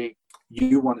say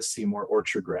you want to see more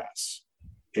orchard grass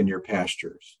in your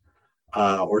pastures.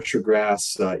 Orchard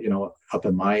grass, up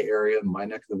in my area, in my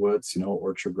neck of the woods,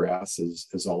 orchard grass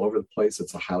is all over the place.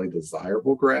 It's a highly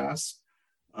desirable grass,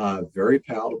 very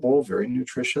palatable, very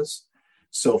nutritious.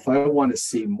 So if I want to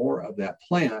see more of that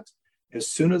plant, as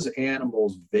soon as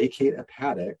animals vacate a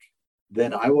paddock,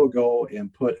 then I will go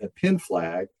and put a pin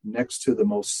flag next to the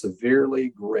most severely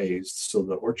grazed, so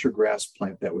the orchard grass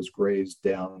plant that was grazed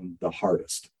down the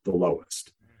hardest, the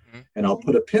lowest. and I'll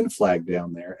put a pin flag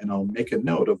down there and I'll make a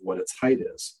note of what its height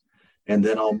is. And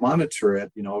then I'll monitor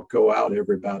it, I'll go out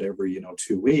every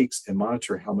 2 weeks and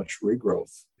monitor how much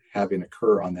regrowth having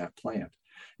occur on that plant.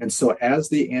 And so as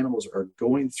the animals are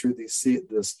going through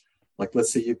this, like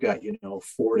let's say you've got,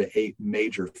 4 to 8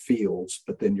 major fields,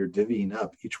 but then you're divvying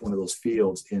up each one of those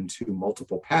fields into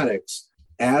multiple paddocks.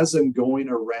 As I'm going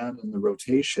around in the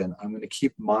rotation, I'm going to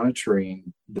keep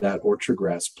monitoring that orchard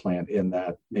grass plant in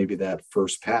that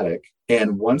first paddock.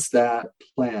 And once that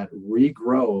plant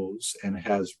regrows and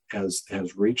has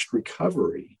reached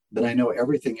recovery, then I know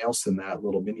everything else in that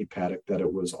little mini paddock that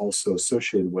it was also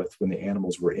associated with when the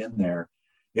animals were in there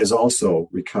is also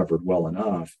recovered well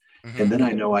enough. Mm-hmm. And then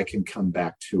I know I can come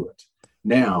back to it.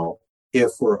 Now,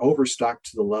 if we're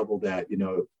overstocked to the level that,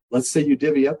 let's say you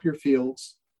divvy up your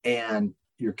fields and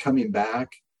you're coming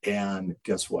back, and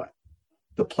guess what?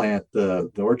 The plant,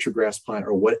 the orchard grass plant,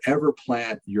 or whatever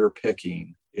plant you're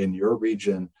picking in your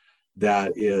region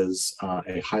that is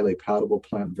a highly palatable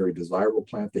plant, very desirable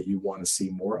plant that you want to see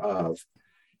more of,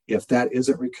 if that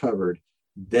isn't recovered,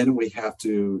 then we have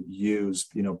to use,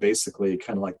 basically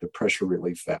kind of like the pressure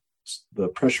relief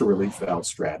valve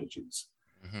strategies.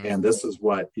 Mm-hmm. And this is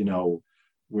what,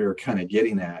 we're kind of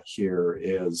getting at here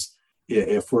is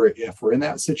if we're in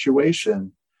that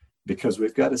situation, because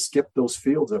we've got to skip those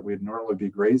fields that we'd normally be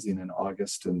grazing in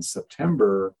August and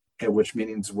September, which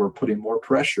means we're putting more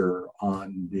pressure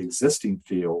on the existing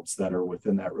fields that are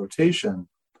within that rotation,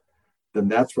 then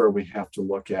that's where we have to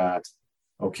look at,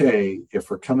 okay, if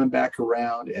we're coming back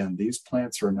around and these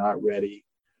plants are not ready,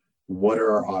 what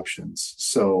are our options?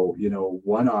 So,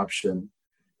 one option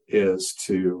is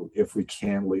to, if we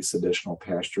can, lease additional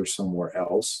pasture somewhere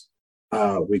else.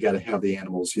 We got to have the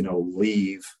animals,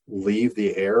 leave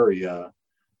the area.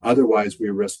 Otherwise, we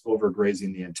risk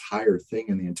overgrazing the entire thing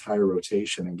in the entire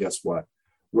rotation. And guess what?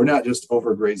 We're not just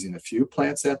overgrazing a few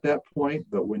plants at that point,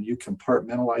 but when you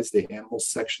compartmentalize the animals,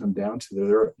 section them down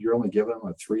to you're only giving them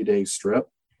a 3-day strip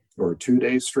or a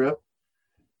 2-day strip.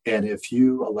 And if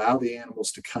you allow the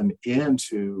animals to come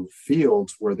into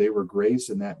fields where they were grazed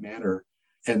in that manner,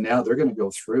 and now they're going to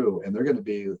go through and they're going to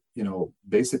be,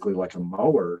 basically like a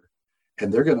mower,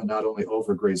 and they're going to not only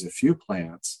overgraze a few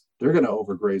plants, they're going to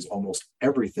overgraze almost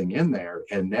everything in there.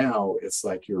 And now it's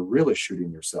like you're really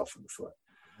shooting yourself in the foot.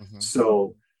 Mm-hmm.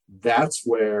 So that's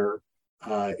where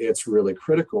it's really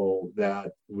critical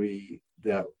that we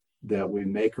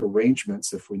make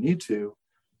arrangements, if we need to,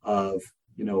 of,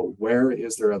 where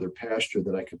is there other pasture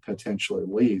that I could potentially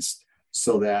lease,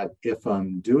 so that if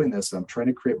I'm doing this, I'm trying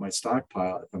to create my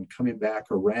stockpile. If I'm coming back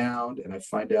around and I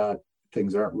find out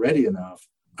things aren't ready enough,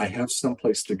 I have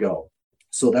someplace to go.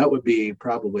 So that would be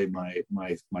probably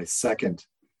my second,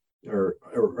 or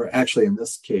actually in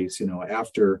this case,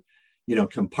 after,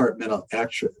 compartmental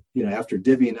action, after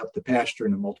divvying up the pasture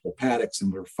into multiple paddocks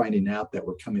and we're finding out that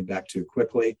we're coming back too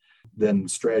quickly, then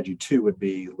strategy 2 would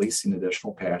be leasing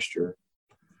additional pasture.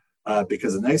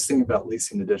 Because the nice thing about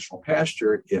leasing additional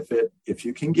pasture, if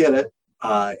you can get it,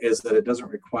 is that it doesn't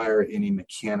require any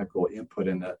mechanical input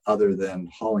in it other than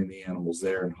hauling the animals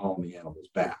there and hauling the animals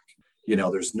back.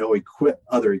 There's no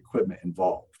other equipment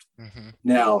involved. Mm-hmm.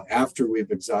 Now, after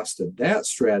we've exhausted that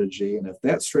strategy, and if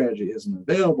that strategy isn't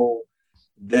available,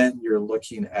 then you're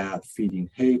looking at feeding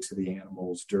hay to the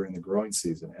animals during the growing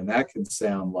season. And that can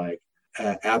sound like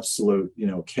absolute,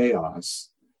 chaos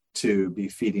to be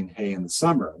feeding hay in the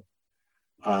summer.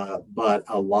 But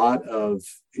a lot of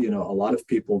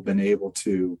people have been able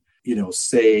to,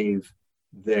 save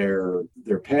their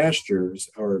pastures,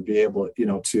 or be able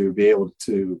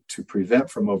to prevent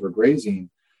from overgrazing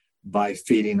by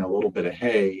feeding a little bit of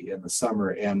hay in the summer.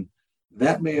 And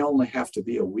that may only have to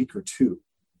be a week or two.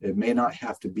 It may not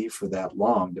have to be for that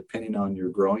long, depending on your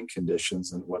growing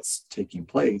conditions and what's taking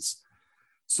place.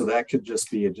 So that could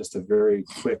just be a very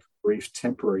quick, brief,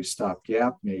 temporary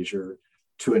stopgap measure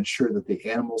to ensure that the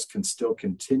animals can still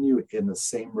continue in the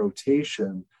same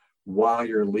rotation while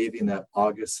you're leaving that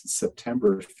August and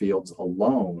September fields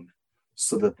alone,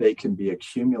 so that they can be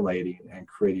accumulating and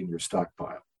creating your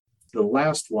stockpile. The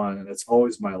last one, and it's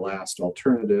always my last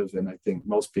alternative, and I think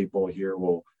most people here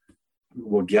will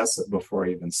guess it before I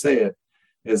even say it,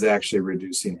 is actually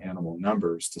reducing animal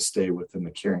numbers to stay within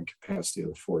the carrying capacity of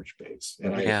the forage base.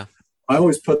 And I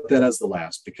always put that as the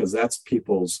last, because that's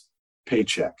people's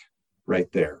paycheck right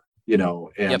there,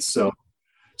 and yep.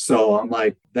 So I'm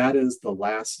like, that is the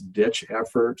last ditch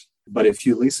effort. But if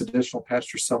you lease additional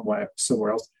pasture somewhere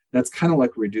else, that's kind of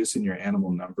like reducing your animal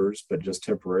numbers, but just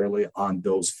temporarily on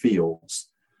those fields,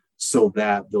 so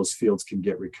that those fields can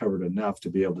get recovered enough to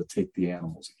be able to take the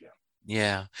animals again.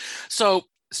 Yeah. So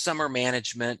summer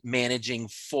management, managing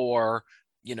for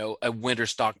a winter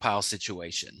stockpile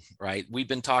situation, right? We've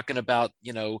been talking about,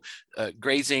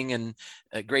 grazing and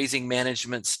grazing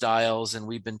management styles, and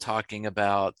we've been talking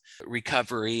about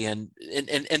recovery and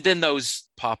then those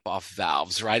pop off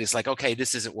valves, right? It's like, okay,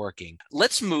 this isn't working.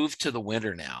 Let's move to the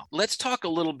winter now. Let's talk a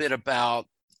little bit about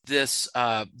this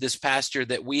pasture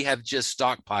that we have just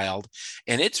stockpiled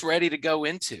and it's ready to go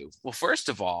into. Well, first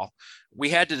of all, we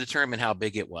had to determine how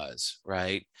big it was,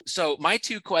 right? So my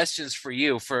two questions for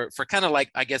you for kind of like,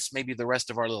 I guess maybe the rest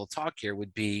of our little talk here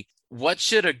would be, what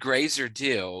should a grazer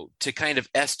do to kind of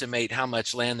estimate how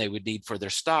much land they would need for their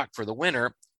stock for the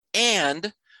winter,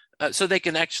 and so they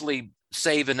can actually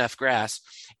save enough grass?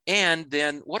 And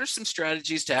then what are some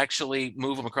strategies to actually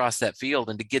move them across that field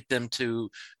and to get them to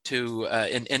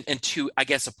I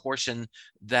guess apportion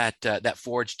that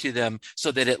forage to them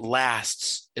so that it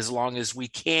lasts as long as we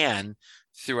can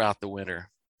throughout the winter?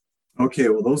 Okay,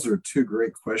 well, those are two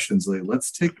great questions, Lee.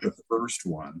 Let's take the first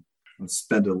one. Let's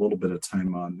spend a little bit of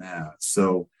time on that.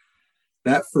 So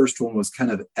that first one was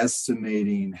kind of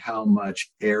estimating how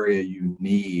much area you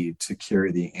need to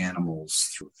carry the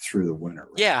animals through the winter.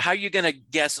 Right? Yeah, how are you going to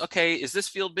guess, okay, is this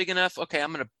field big enough? Okay,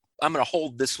 I'm going to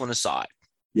hold this one aside.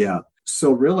 Yeah.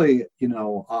 So really,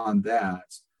 on that,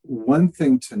 one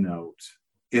thing to note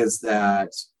is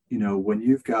that, when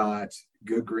you've got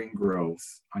good green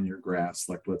growth on your grass,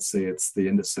 like let's say it's the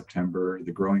end of September,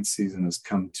 the growing season has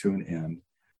come to an end,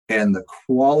 and the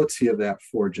quality of that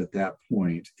forage at that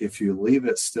point, if you leave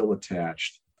it still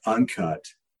attached, uncut,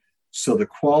 so the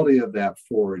quality of that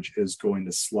forage is going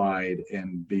to slide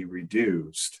and be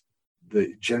reduced.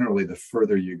 Generally, the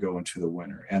further you go into the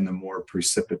winter and the more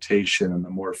precipitation and the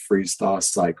more freeze-thaw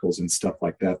cycles and stuff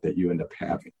like that you end up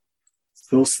having.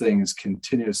 Those things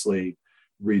continuously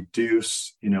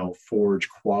reduce, forage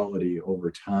quality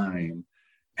over time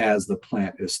as the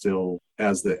plant is still,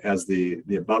 as the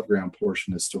above ground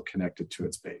portion is still connected to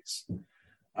its base.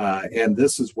 And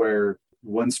this is where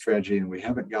one strategy, and we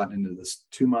haven't gotten into this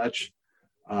too much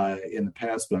in the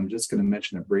past, but I'm just going to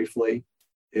mention it briefly,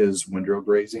 is windrow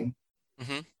grazing.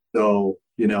 Mm-hmm. So,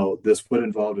 this would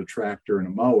involve a tractor and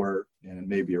a mower and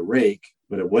maybe a rake,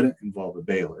 but it wouldn't involve a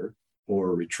baler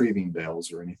or retrieving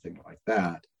bales or anything like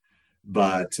that.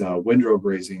 But windrow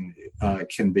grazing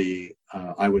can be,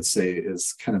 I would say,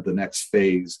 is kind of the next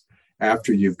phase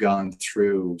after you've gone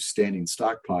through standing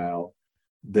stockpile,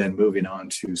 then moving on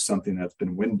to something that's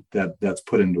been that's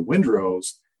put into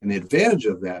windrows. And the advantage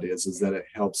of that is that it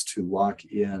helps to lock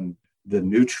in the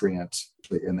nutrient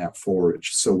in that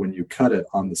forage. So when you cut it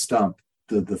on the stump,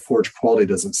 the forage quality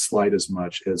doesn't slide as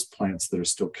much as plants that are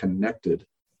still connected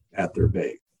at their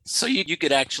base. So you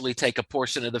could actually take a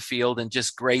portion of the field and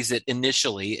just graze it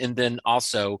initially, and then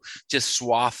also just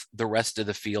swath the rest of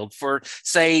the field for,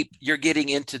 say, you're getting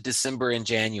into December and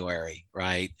January,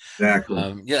 right?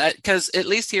 Exactly. Yeah, because at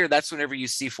least here, that's whenever you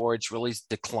see forage really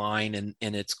decline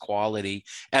in its quality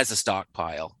as a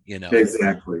stockpile,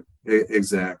 Exactly.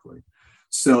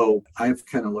 So I've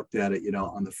kind of looked at it,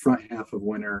 on the front half of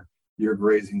winter, you're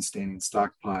grazing standing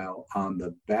stockpile. On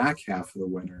the back half of the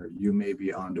winter, you may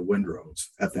be onto windrows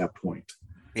at that point.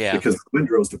 Yeah. Because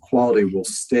windrows, the quality will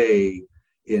stay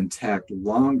intact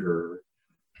longer,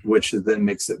 which then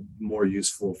makes it more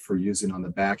useful for using on the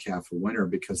back half of winter.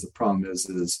 Because the problem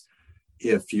is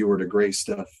if you were to graze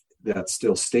stuff that's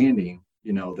still standing,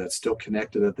 that's still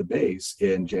connected at the base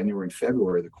in January and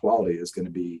February, the quality is going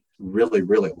to be really,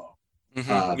 really low.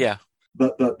 Mm-hmm. Yeah.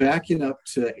 But backing up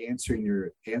to answering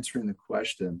the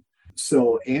question,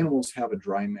 so animals have a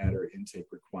dry matter intake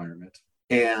requirement,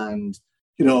 and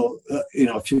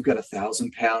if you've got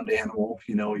 1,000-pound animal,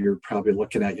 you're probably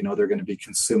looking at, they're going to be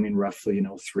consuming roughly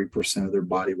 3% of their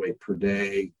body weight per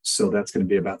day, so that's going to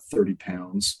be about 30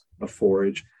 pounds of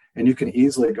forage, and you can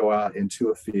easily go out into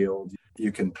a field.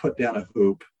 You can put down a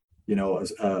hoop.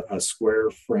 A square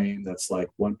frame that's like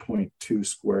 1.2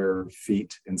 square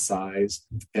feet in size.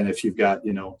 And if you've got,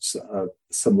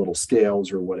 some little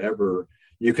scales or whatever,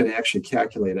 you can actually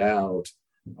calculate out,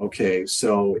 okay,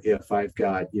 so if I've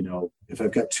got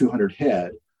 200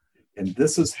 head, and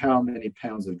this is how many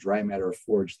pounds of dry matter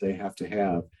forage they have to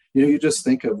have, you just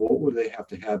think of what would they have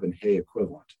to have in hay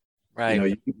equivalent.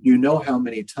 Right. You know how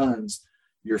many tons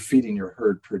you're feeding your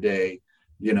herd per day.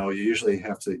 You usually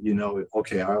have to,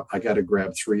 okay, I got to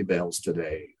grab 3 bales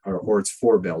today, or it's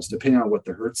 4 bales, depending on what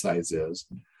the herd size is.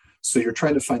 So you're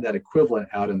trying to find that equivalent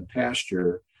out in the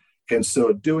pasture. And so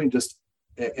it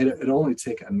only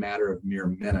take a matter of mere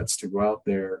minutes to go out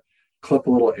there, clip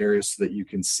a little area so that you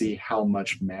can see how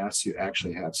much mass you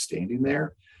actually have standing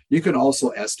there. You can also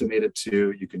estimate it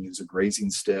too. You can use a grazing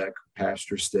stick,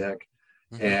 pasture stick,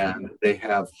 and they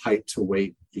have height to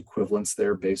weight equivalents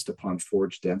there based upon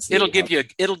forage density. It'll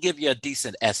give you a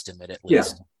decent estimate at Yeah,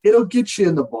 least. it'll get you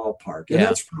in the ballpark. And Yeah.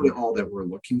 that's really all that we're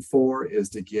looking for, is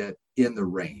to get in the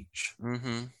range.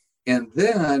 Mm-hmm. And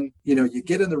then, you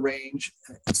get in the range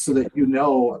so that you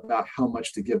know about how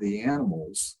much to give the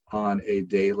animals on a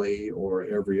daily or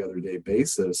every other day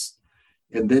basis.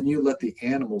 And then you let the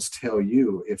animals tell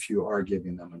you if you are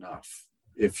giving them enough,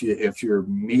 if you're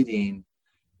meeting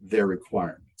their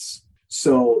requirements.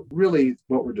 So really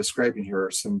what we're describing here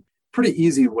are some pretty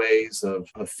easy ways of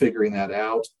figuring that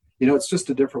out. It's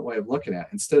just a different way of looking at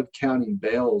it. Instead of counting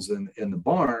bales in the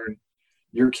barn,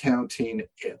 you're counting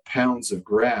pounds of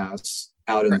grass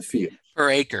out in the field. Per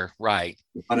acre, right.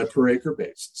 On a per acre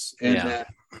basis.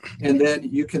 And then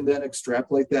you can then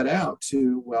extrapolate that out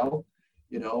to, well,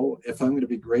 if I'm going to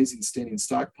be grazing standing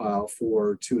stockpile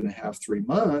for 2.5, 3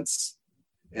 months,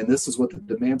 and this is what the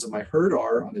demands of my herd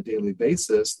are on a daily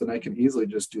basis, then I can easily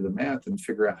just do the math and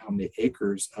figure out how many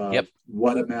acres of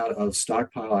what amount of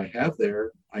stockpile I have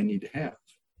there I need to have.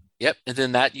 Yep. And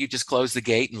then that you just close the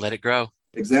gate and let it grow.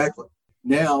 Exactly.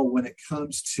 Now, when it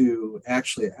comes to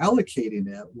actually allocating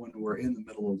it when we're in the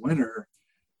middle of winter,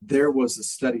 there was a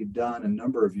study done a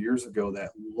number of years ago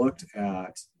that looked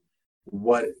at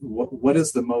what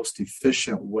is the most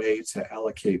efficient way to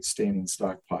allocate standing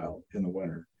stockpile in the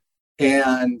winter.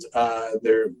 And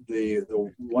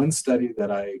the one study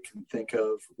that I can think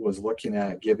of was looking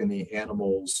at giving the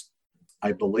animals,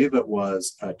 I believe it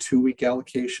was a 2-week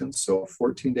allocation, so a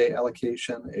 14-day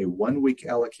allocation, a 1-week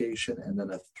allocation, and then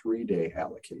a 3-day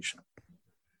allocation.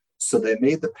 So they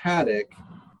made the paddock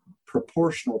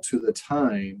proportional to the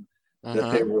time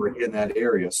that they were in that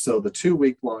area. So the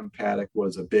 2-week long paddock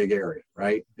was a big area,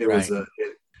 right?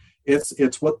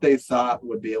 It's what they thought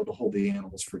would be able to hold the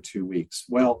animals for 2 weeks.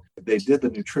 Well, they did the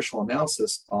nutritional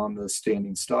analysis on the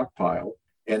standing stockpile.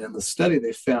 And in the study,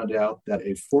 they found out that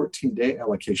a 14-day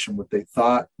allocation, what they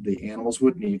thought the animals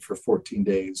would need for 14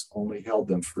 days, only held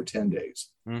them for 10 days.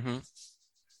 Mm-hmm.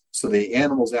 So the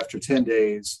animals after 10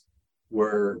 days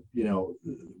were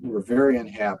very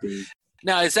unhappy.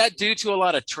 Now, is that due to a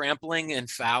lot of trampling and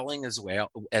fouling as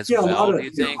well? Do you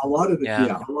think? A lot of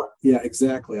it,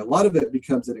 exactly. A lot of it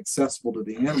becomes inaccessible to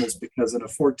the animals because in a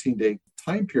 14-day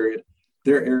time period,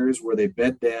 there are areas where they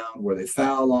bed down, where they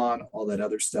foul on, all that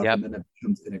other stuff, and then it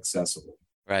becomes inaccessible.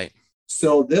 Right.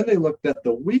 So then they looked at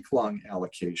the week-long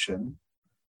allocation,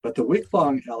 but the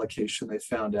week-long allocation they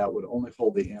found out would only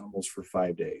hold the animals for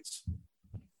 5 days.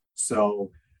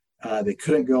 So they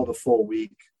couldn't go the full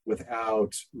week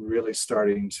without really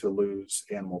starting to lose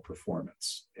animal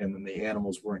performance. And then the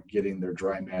animals weren't getting their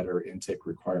dry matter intake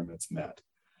requirements met.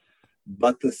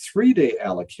 But the 3-day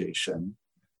allocation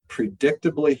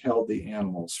predictably held the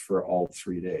animals for all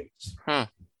 3 days. Huh.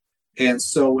 And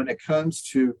so when it comes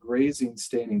to grazing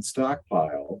standing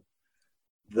stockpile,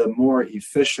 the more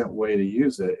efficient way to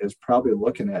use it is probably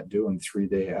looking at doing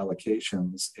 3-day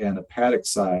allocations and a paddock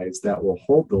size that will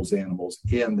hold those animals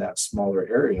in that smaller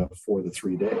area for the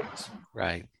 3 days.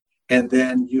 Right. And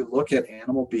then you look at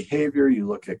animal behavior, you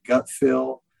look at gut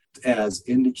fill as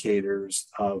indicators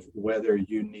of whether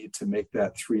you need to make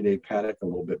that 3-day paddock a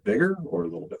little bit bigger or a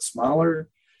little bit smaller.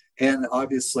 And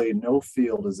obviously, no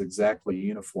field is exactly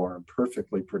uniform,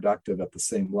 perfectly productive at the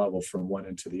same level from one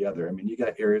end to the other. I mean, you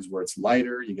got areas where it's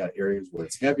lighter, you got areas where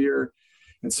it's heavier.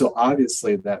 And so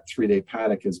obviously that 3-day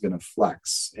paddock is going to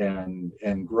flex and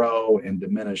grow and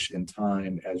diminish in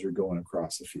time as you're going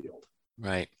across the field.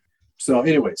 Right. So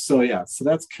anyway, so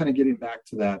that's kind of getting back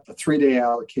to that. The 3-day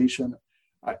allocation,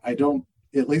 I don't,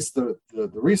 at least the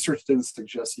research didn't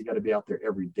suggest you got to be out there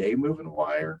every day moving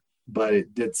wire. But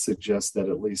it did suggest that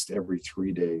at least every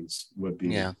 3 days would be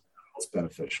most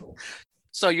beneficial.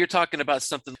 So you're talking about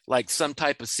something like some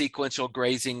type of sequential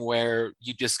grazing where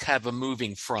you just have a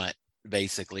moving front,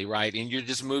 basically, right? And you're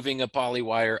just moving a poly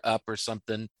wire up or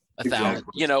something,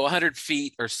 100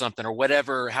 feet or something, or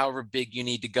whatever, however big you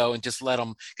need to go, and just let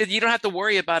them, because you don't have to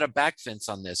worry about a back fence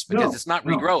on this because it's not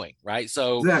regrowing, right?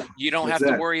 So you don't have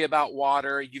to worry about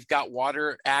water. You've got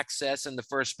water access in the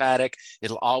first paddock.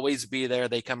 It'll always be there.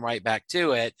 They come right back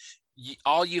to it.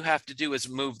 All you have to do is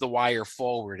move the wire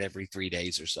forward every 3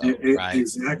 days or so, right?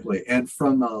 Exactly. And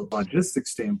from a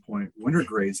logistics standpoint, winter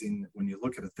grazing, when you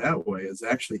look at it that way, is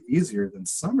actually easier than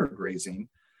summer grazing,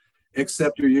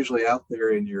 except you're usually out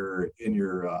there in your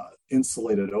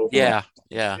insulated overall,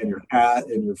 and your hat,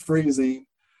 and you're freezing,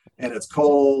 and it's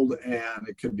cold, and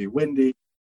it could be windy,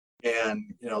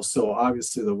 and so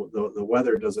obviously the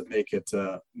weather doesn't make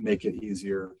it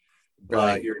easier. But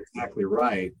right. You're exactly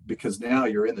right, because now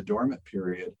you're in the dormant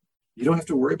period. You don't have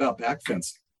to worry about back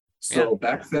fencing. So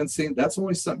back fencing, that's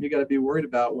only something you got to be worried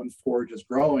about when forage is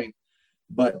growing.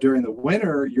 But during the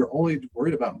winter, you're only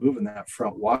worried about moving that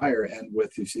front wire. And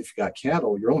if you've got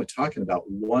cattle, you're only talking about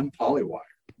one poly wire.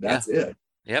 That's it.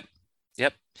 Yep.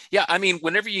 Yep. Yeah. I mean,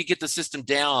 whenever you get the system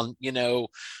down,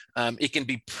 it can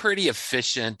be pretty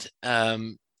efficient.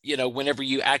 Whenever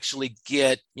you actually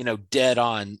get, dead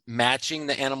on matching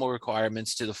the animal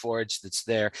requirements to the forage that's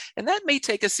there. And that may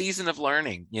take a season of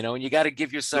learning, and you got to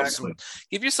give yourself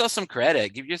some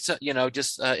credit, give yourself,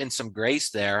 in some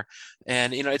grace there.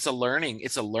 And, it's a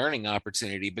learning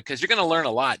opportunity, because you're going to learn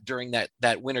a lot during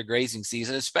that winter grazing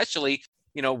season, especially,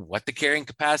 what the carrying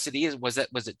capacity is. Was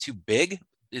it too big?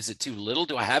 Is it too little?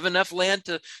 Do I have enough land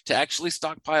to actually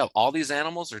stockpile all these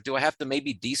animals, or do I have to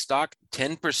maybe destock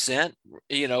 10%,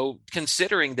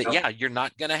 considering that, you're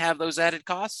not going to have those added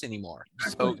costs anymore.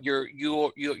 So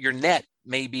your net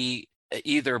may be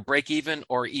either break even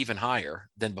or even higher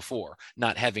than before,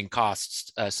 not having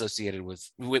costs associated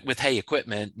with hay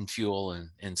equipment and fuel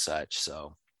and such.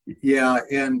 So. Yeah.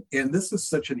 And this is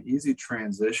such an easy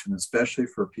transition, especially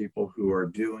for people who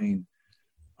are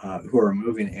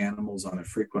moving animals on a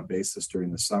frequent basis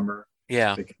during the summer.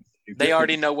 Yeah. They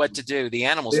already know what to do. The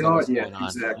animals know what's going on.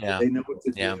 Exactly. Yeah. They know what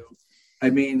to do.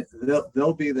 I mean,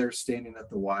 they'll be there standing at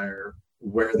the wire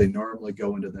where they normally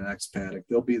go into the next paddock.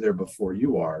 They'll be there before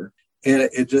you are. And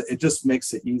it just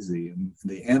makes it easy. And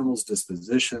the animal's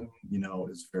disposition,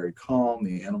 is very calm.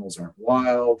 The animals aren't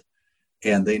wild.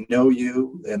 And they know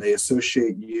you, and they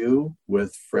associate you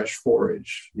with fresh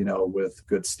forage, with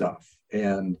good stuff.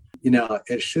 And,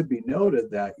 it should be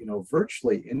noted that,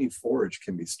 virtually any forage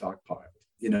can be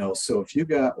stockpiled. So if you've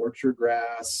got orchard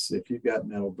grass, if you've got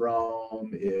nettle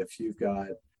brome, if you've got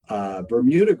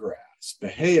Bermuda grass,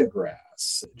 Bahia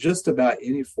grass, just about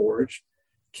any forage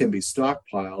can be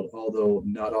stockpiled, although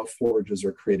not all forages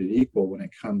are created equal when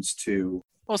it comes to.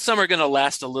 Well, some are going to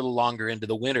last a little longer into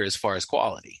the winter as far as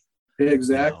quality.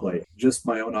 Exactly. Just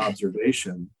my own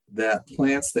observation that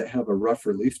plants that have a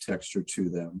rougher leaf texture to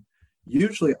them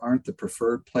usually aren't the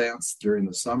preferred plants during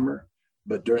the summer,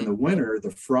 but during the winter,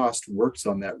 the frost works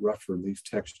on that rougher leaf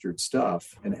textured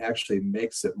stuff and actually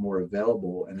makes it more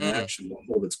available, and it actually will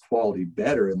hold its quality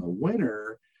better in the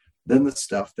winter than the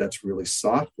stuff that's really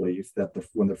soft leaf, that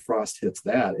when the frost hits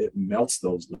that, it melts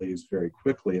those leaves very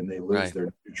quickly and they lose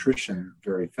their nutrition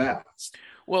very fast.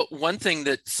 Well, one thing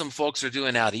that some folks are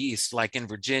doing out east, like in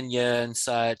Virginia and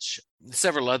such,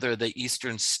 several other of the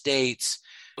eastern states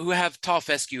who have tall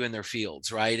fescue in their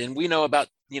fields, right? And we know about,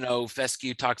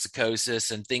 fescue toxicosis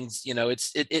and things,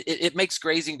 it makes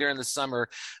grazing during the summer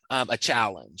a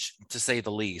challenge, to say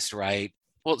the least, right?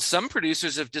 Well, some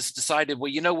producers have just decided,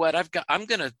 well, you know what, I'm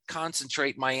going to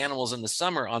concentrate my animals in the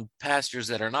summer on pastures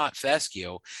that are not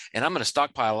fescue, and I'm going to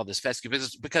stockpile all this fescue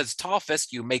because tall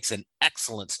fescue makes an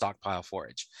excellent stockpile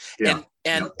forage. Yeah.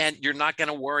 And you're not going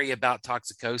to worry about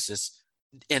toxicosis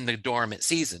in the dormant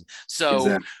season.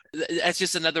 So that's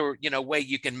just another, way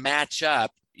you can match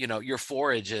up, your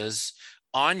forages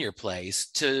on your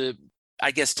place to, I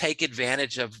guess, take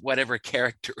advantage of whatever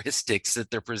characteristics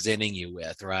that they're presenting you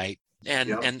with, right?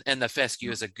 And the fescue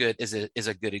is a good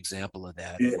example of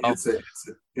that.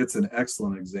 It's an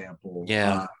excellent example.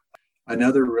 Yeah.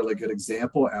 Another really good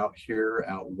example out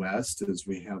west is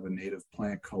we have a native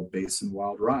plant called basin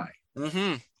wild rye.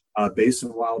 Mm-hmm.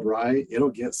 Basin wild rye, it'll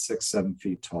get 6-7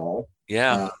 feet tall.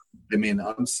 Yeah. I'm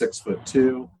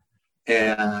 6'2",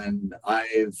 and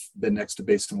I've been next to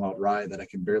basin wild rye that I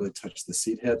can barely touch the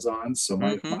seed heads on. So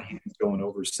my hand's going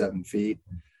over 7 feet.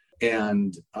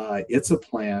 And it's a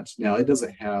plant. Now, it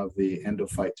doesn't have the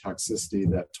endophyte toxicity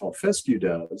that tall fescue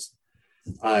does.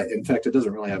 In fact, it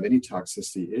doesn't really have any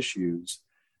toxicity issues,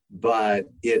 but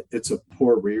it's a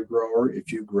poor regrower.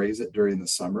 If you graze it during the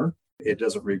summer, it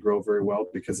doesn't regrow very well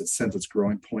because it sent its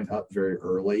growing point up very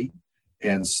early.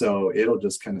 And so it'll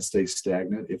just kind of stay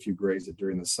stagnant if you graze it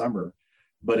during the summer.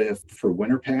 But if for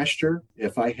winter pasture,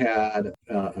 if I had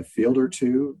a field or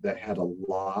two that had a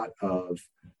lot of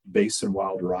basin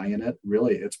wild rye in it,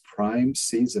 really its prime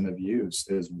season of use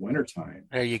is wintertime.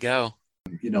 There you go.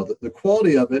 The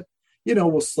quality of it,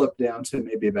 will slip down to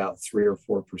maybe about 3 or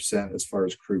 4% as far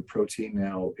as crude protein.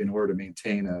 Now, in order to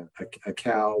maintain a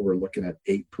cow, we're looking at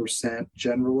 8%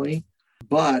 generally.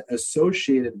 But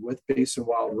associated with basin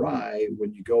wild rye,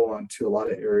 when you go on to a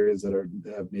lot of areas that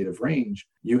have native range,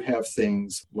 you have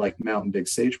things like mountain big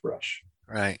sagebrush.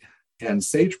 Right. And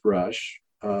sagebrush,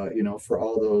 for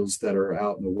all those that are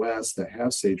out in the West that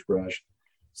have sagebrush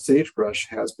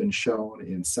has been shown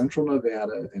in central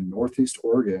Nevada and northeast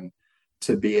Oregon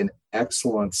to be an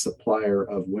excellent supplier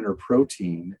of winter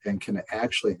protein and can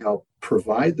actually help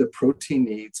provide the protein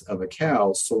needs of a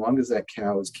cow so long as that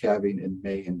cow is calving in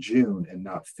May and June and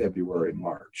not February and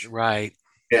March. Right.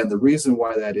 And the reason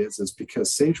why that is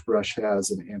because sagebrush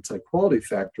has an anti-quality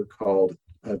factor called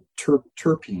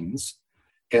terpenes,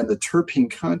 and the terpene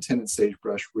content in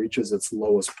sagebrush reaches its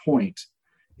lowest point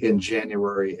in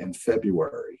January and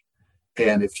February.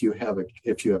 And if you have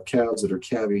calves that are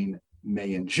calving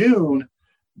May and June,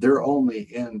 they're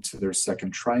only into their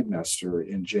second trimester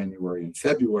in January and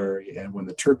February. And when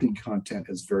the terpene content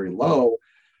is very low,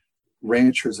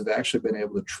 ranchers have actually been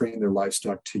able to train their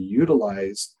livestock to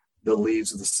utilize the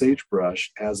leaves of the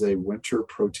sagebrush as a winter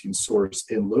protein source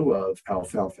in lieu of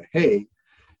alfalfa hay.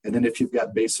 And then if you've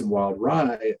got basin wild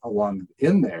rye along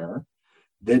in there,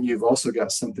 then you've also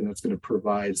got something that's going to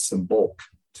provide some bulk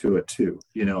to it too,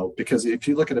 because if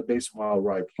you look at a basin wild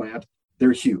rye plant,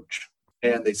 they're huge.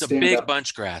 And it's a big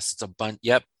bunch grass. It's a bunch.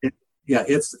 Yep.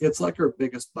 It's like our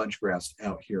biggest bunch grass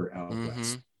out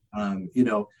west.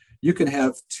 You can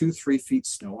have 2-3 feet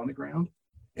snow on the ground,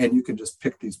 and you can just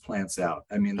pick these plants out.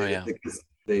 I mean,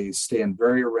 they stand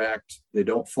very erect. They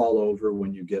don't fall over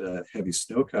when you get a heavy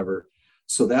snow cover.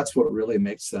 So that's what really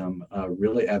makes them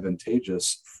really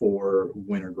advantageous for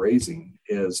winter grazing,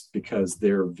 is because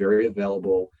they're very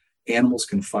available. Animals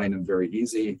can find them very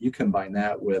easy. You combine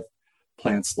that with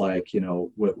plants like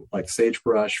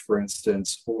sagebrush, for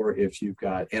instance, or if you've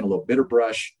got antelope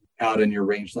bitterbrush out in your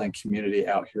rangeland community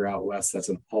out here out west, that's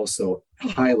also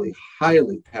highly,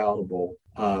 highly palatable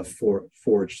for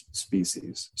forage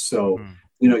species. So,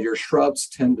 your shrubs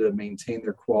tend to maintain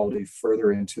their quality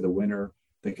further into the winter.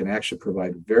 They can actually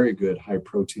provide very good high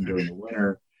protein during the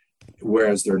winter,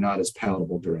 whereas they're not as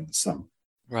palatable during the summer.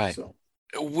 Right. So.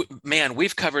 Man,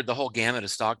 we've covered the whole gamut of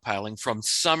stockpiling from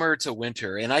summer to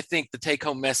winter. And I think the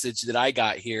take-home message that I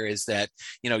got here is that,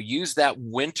 use that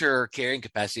winter carrying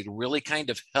capacity to really kind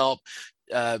of help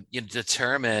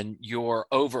determine your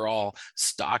overall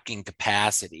stocking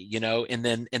capacity, and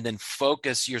then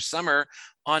focus your summer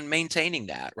on maintaining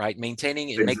that, right? Maintaining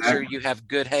it, make sure you have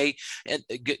good hay and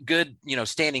good,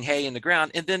 standing hay in the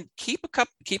ground, and then keep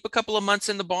a couple of months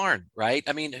in the barn, right?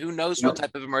 I mean, who knows what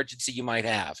type of emergency you might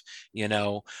have,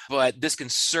 but this can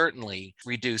certainly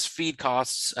reduce feed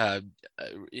costs,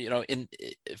 in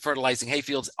fertilizing hay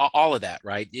fields, all of that,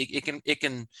 right? It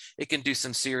can do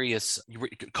some serious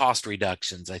cost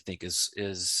reductions, I think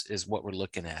is what we're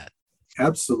looking at.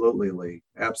 Absolutely, Lee.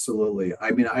 Absolutely.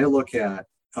 I mean, I look at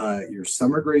your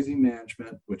summer grazing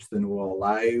management, which then will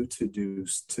allow you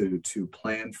to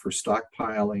plan for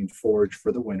stockpiling forage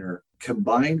for the winter,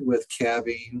 combined with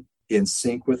calving in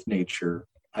sync with nature.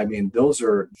 I mean, those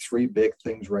are 3 big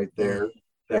things right there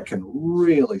that can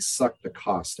really suck the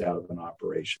cost out of an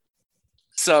operation.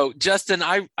 So, Justin,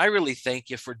 I really thank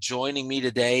you for joining me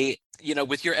today,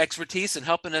 with your expertise and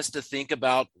helping us to think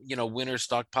about, winter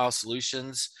stockpile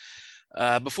solutions.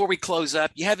 Before we close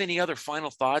up, you have any other final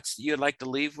thoughts that you'd like to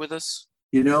leave with us?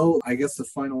 I guess the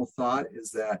final thought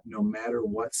is that no matter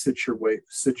what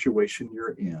situation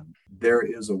you're in, there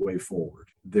is a way forward.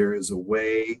 There is a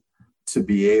way to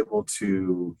be able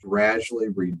to gradually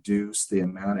reduce the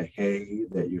amount of hay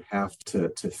that you have to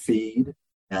feed.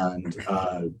 And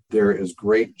there is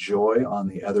great joy on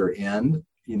the other end,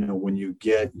 when you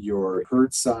get your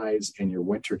herd size and your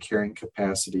winter carrying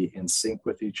capacity in sync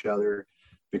with each other,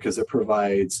 because it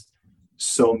provides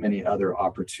so many other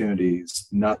opportunities,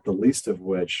 not the least of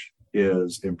which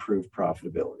is improved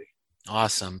profitability.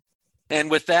 Awesome.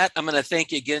 And with that, I'm going to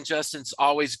thank you again, Justin. It's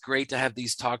always great to have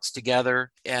these talks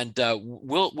together, and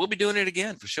we'll be doing it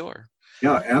again for sure.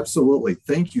 Yeah, absolutely.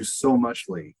 Thank you so much,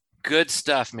 Lee. Good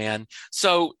stuff, man.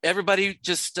 So everybody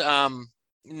just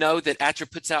know that ATTRA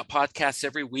puts out podcasts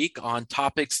every week on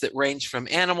topics that range from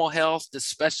animal health to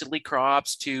specialty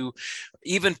crops to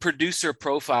even producer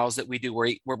profiles that we do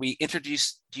where we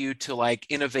introduce you to like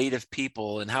innovative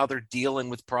people and how they're dealing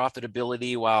with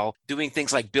profitability while doing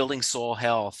things like building soil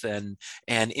health and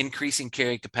increasing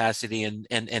carrying capacity and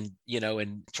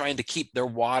trying to keep their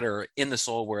water in the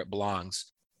soil where it belongs.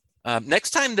 Next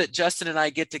time that Justin and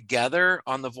I get together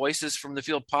on the Voices from the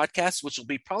Field podcast, which will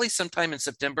be probably sometime in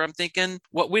September, I'm thinking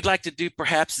what we'd like to do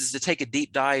perhaps is to take a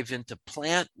deep dive into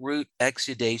plant root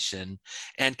exudation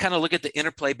and kind of look at the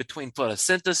interplay between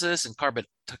photosynthesis and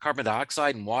carbon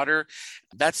dioxide and water.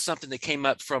 That's something that came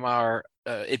up from our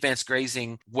advanced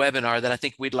grazing webinar that I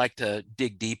think we'd like to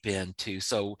dig deep into.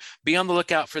 So be on the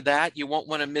lookout for that. You won't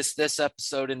want to miss this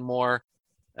episode and more.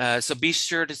 So be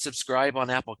sure to subscribe on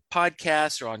Apple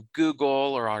Podcasts or on Google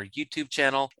or our YouTube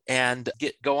channel, and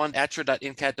go on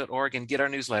attra.ncat.org and get our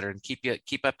newsletter and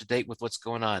keep up to date with what's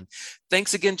going on.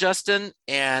 Thanks again, Justin,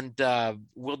 and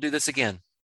we'll do this again.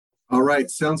 All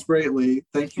right. Sounds great, Lee.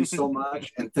 Thank you so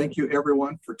much. And thank you,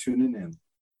 everyone, for tuning in.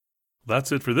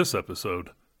 That's it for this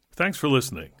episode. Thanks for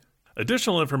listening.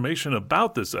 Additional information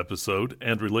about this episode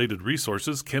and related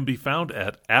resources can be found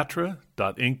at atra.ncat.org.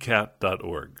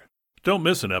 Don't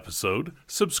miss an episode.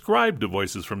 Subscribe to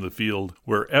Voices from the Field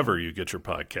wherever you get your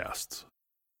podcasts.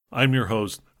 I'm your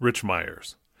host, Rich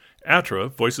Myers. ATRA,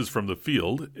 Voices from the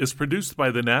Field, is produced by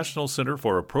the National Center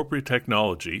for Appropriate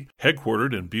Technology,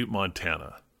 headquartered in Butte,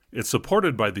 Montana. It's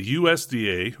supported by the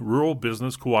USDA Rural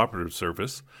Business Cooperative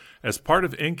Service as part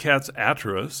of NCAT's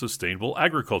ATRA Sustainable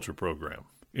Agriculture Program.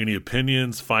 Any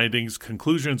opinions, findings,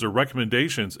 conclusions, or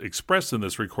recommendations expressed in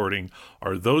this recording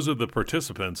are those of the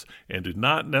participants and do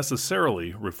not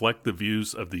necessarily reflect the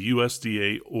views of the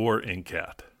USDA or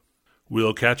NCAT.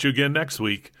 We'll catch you again next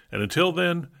week, and until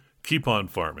then, keep on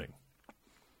farming.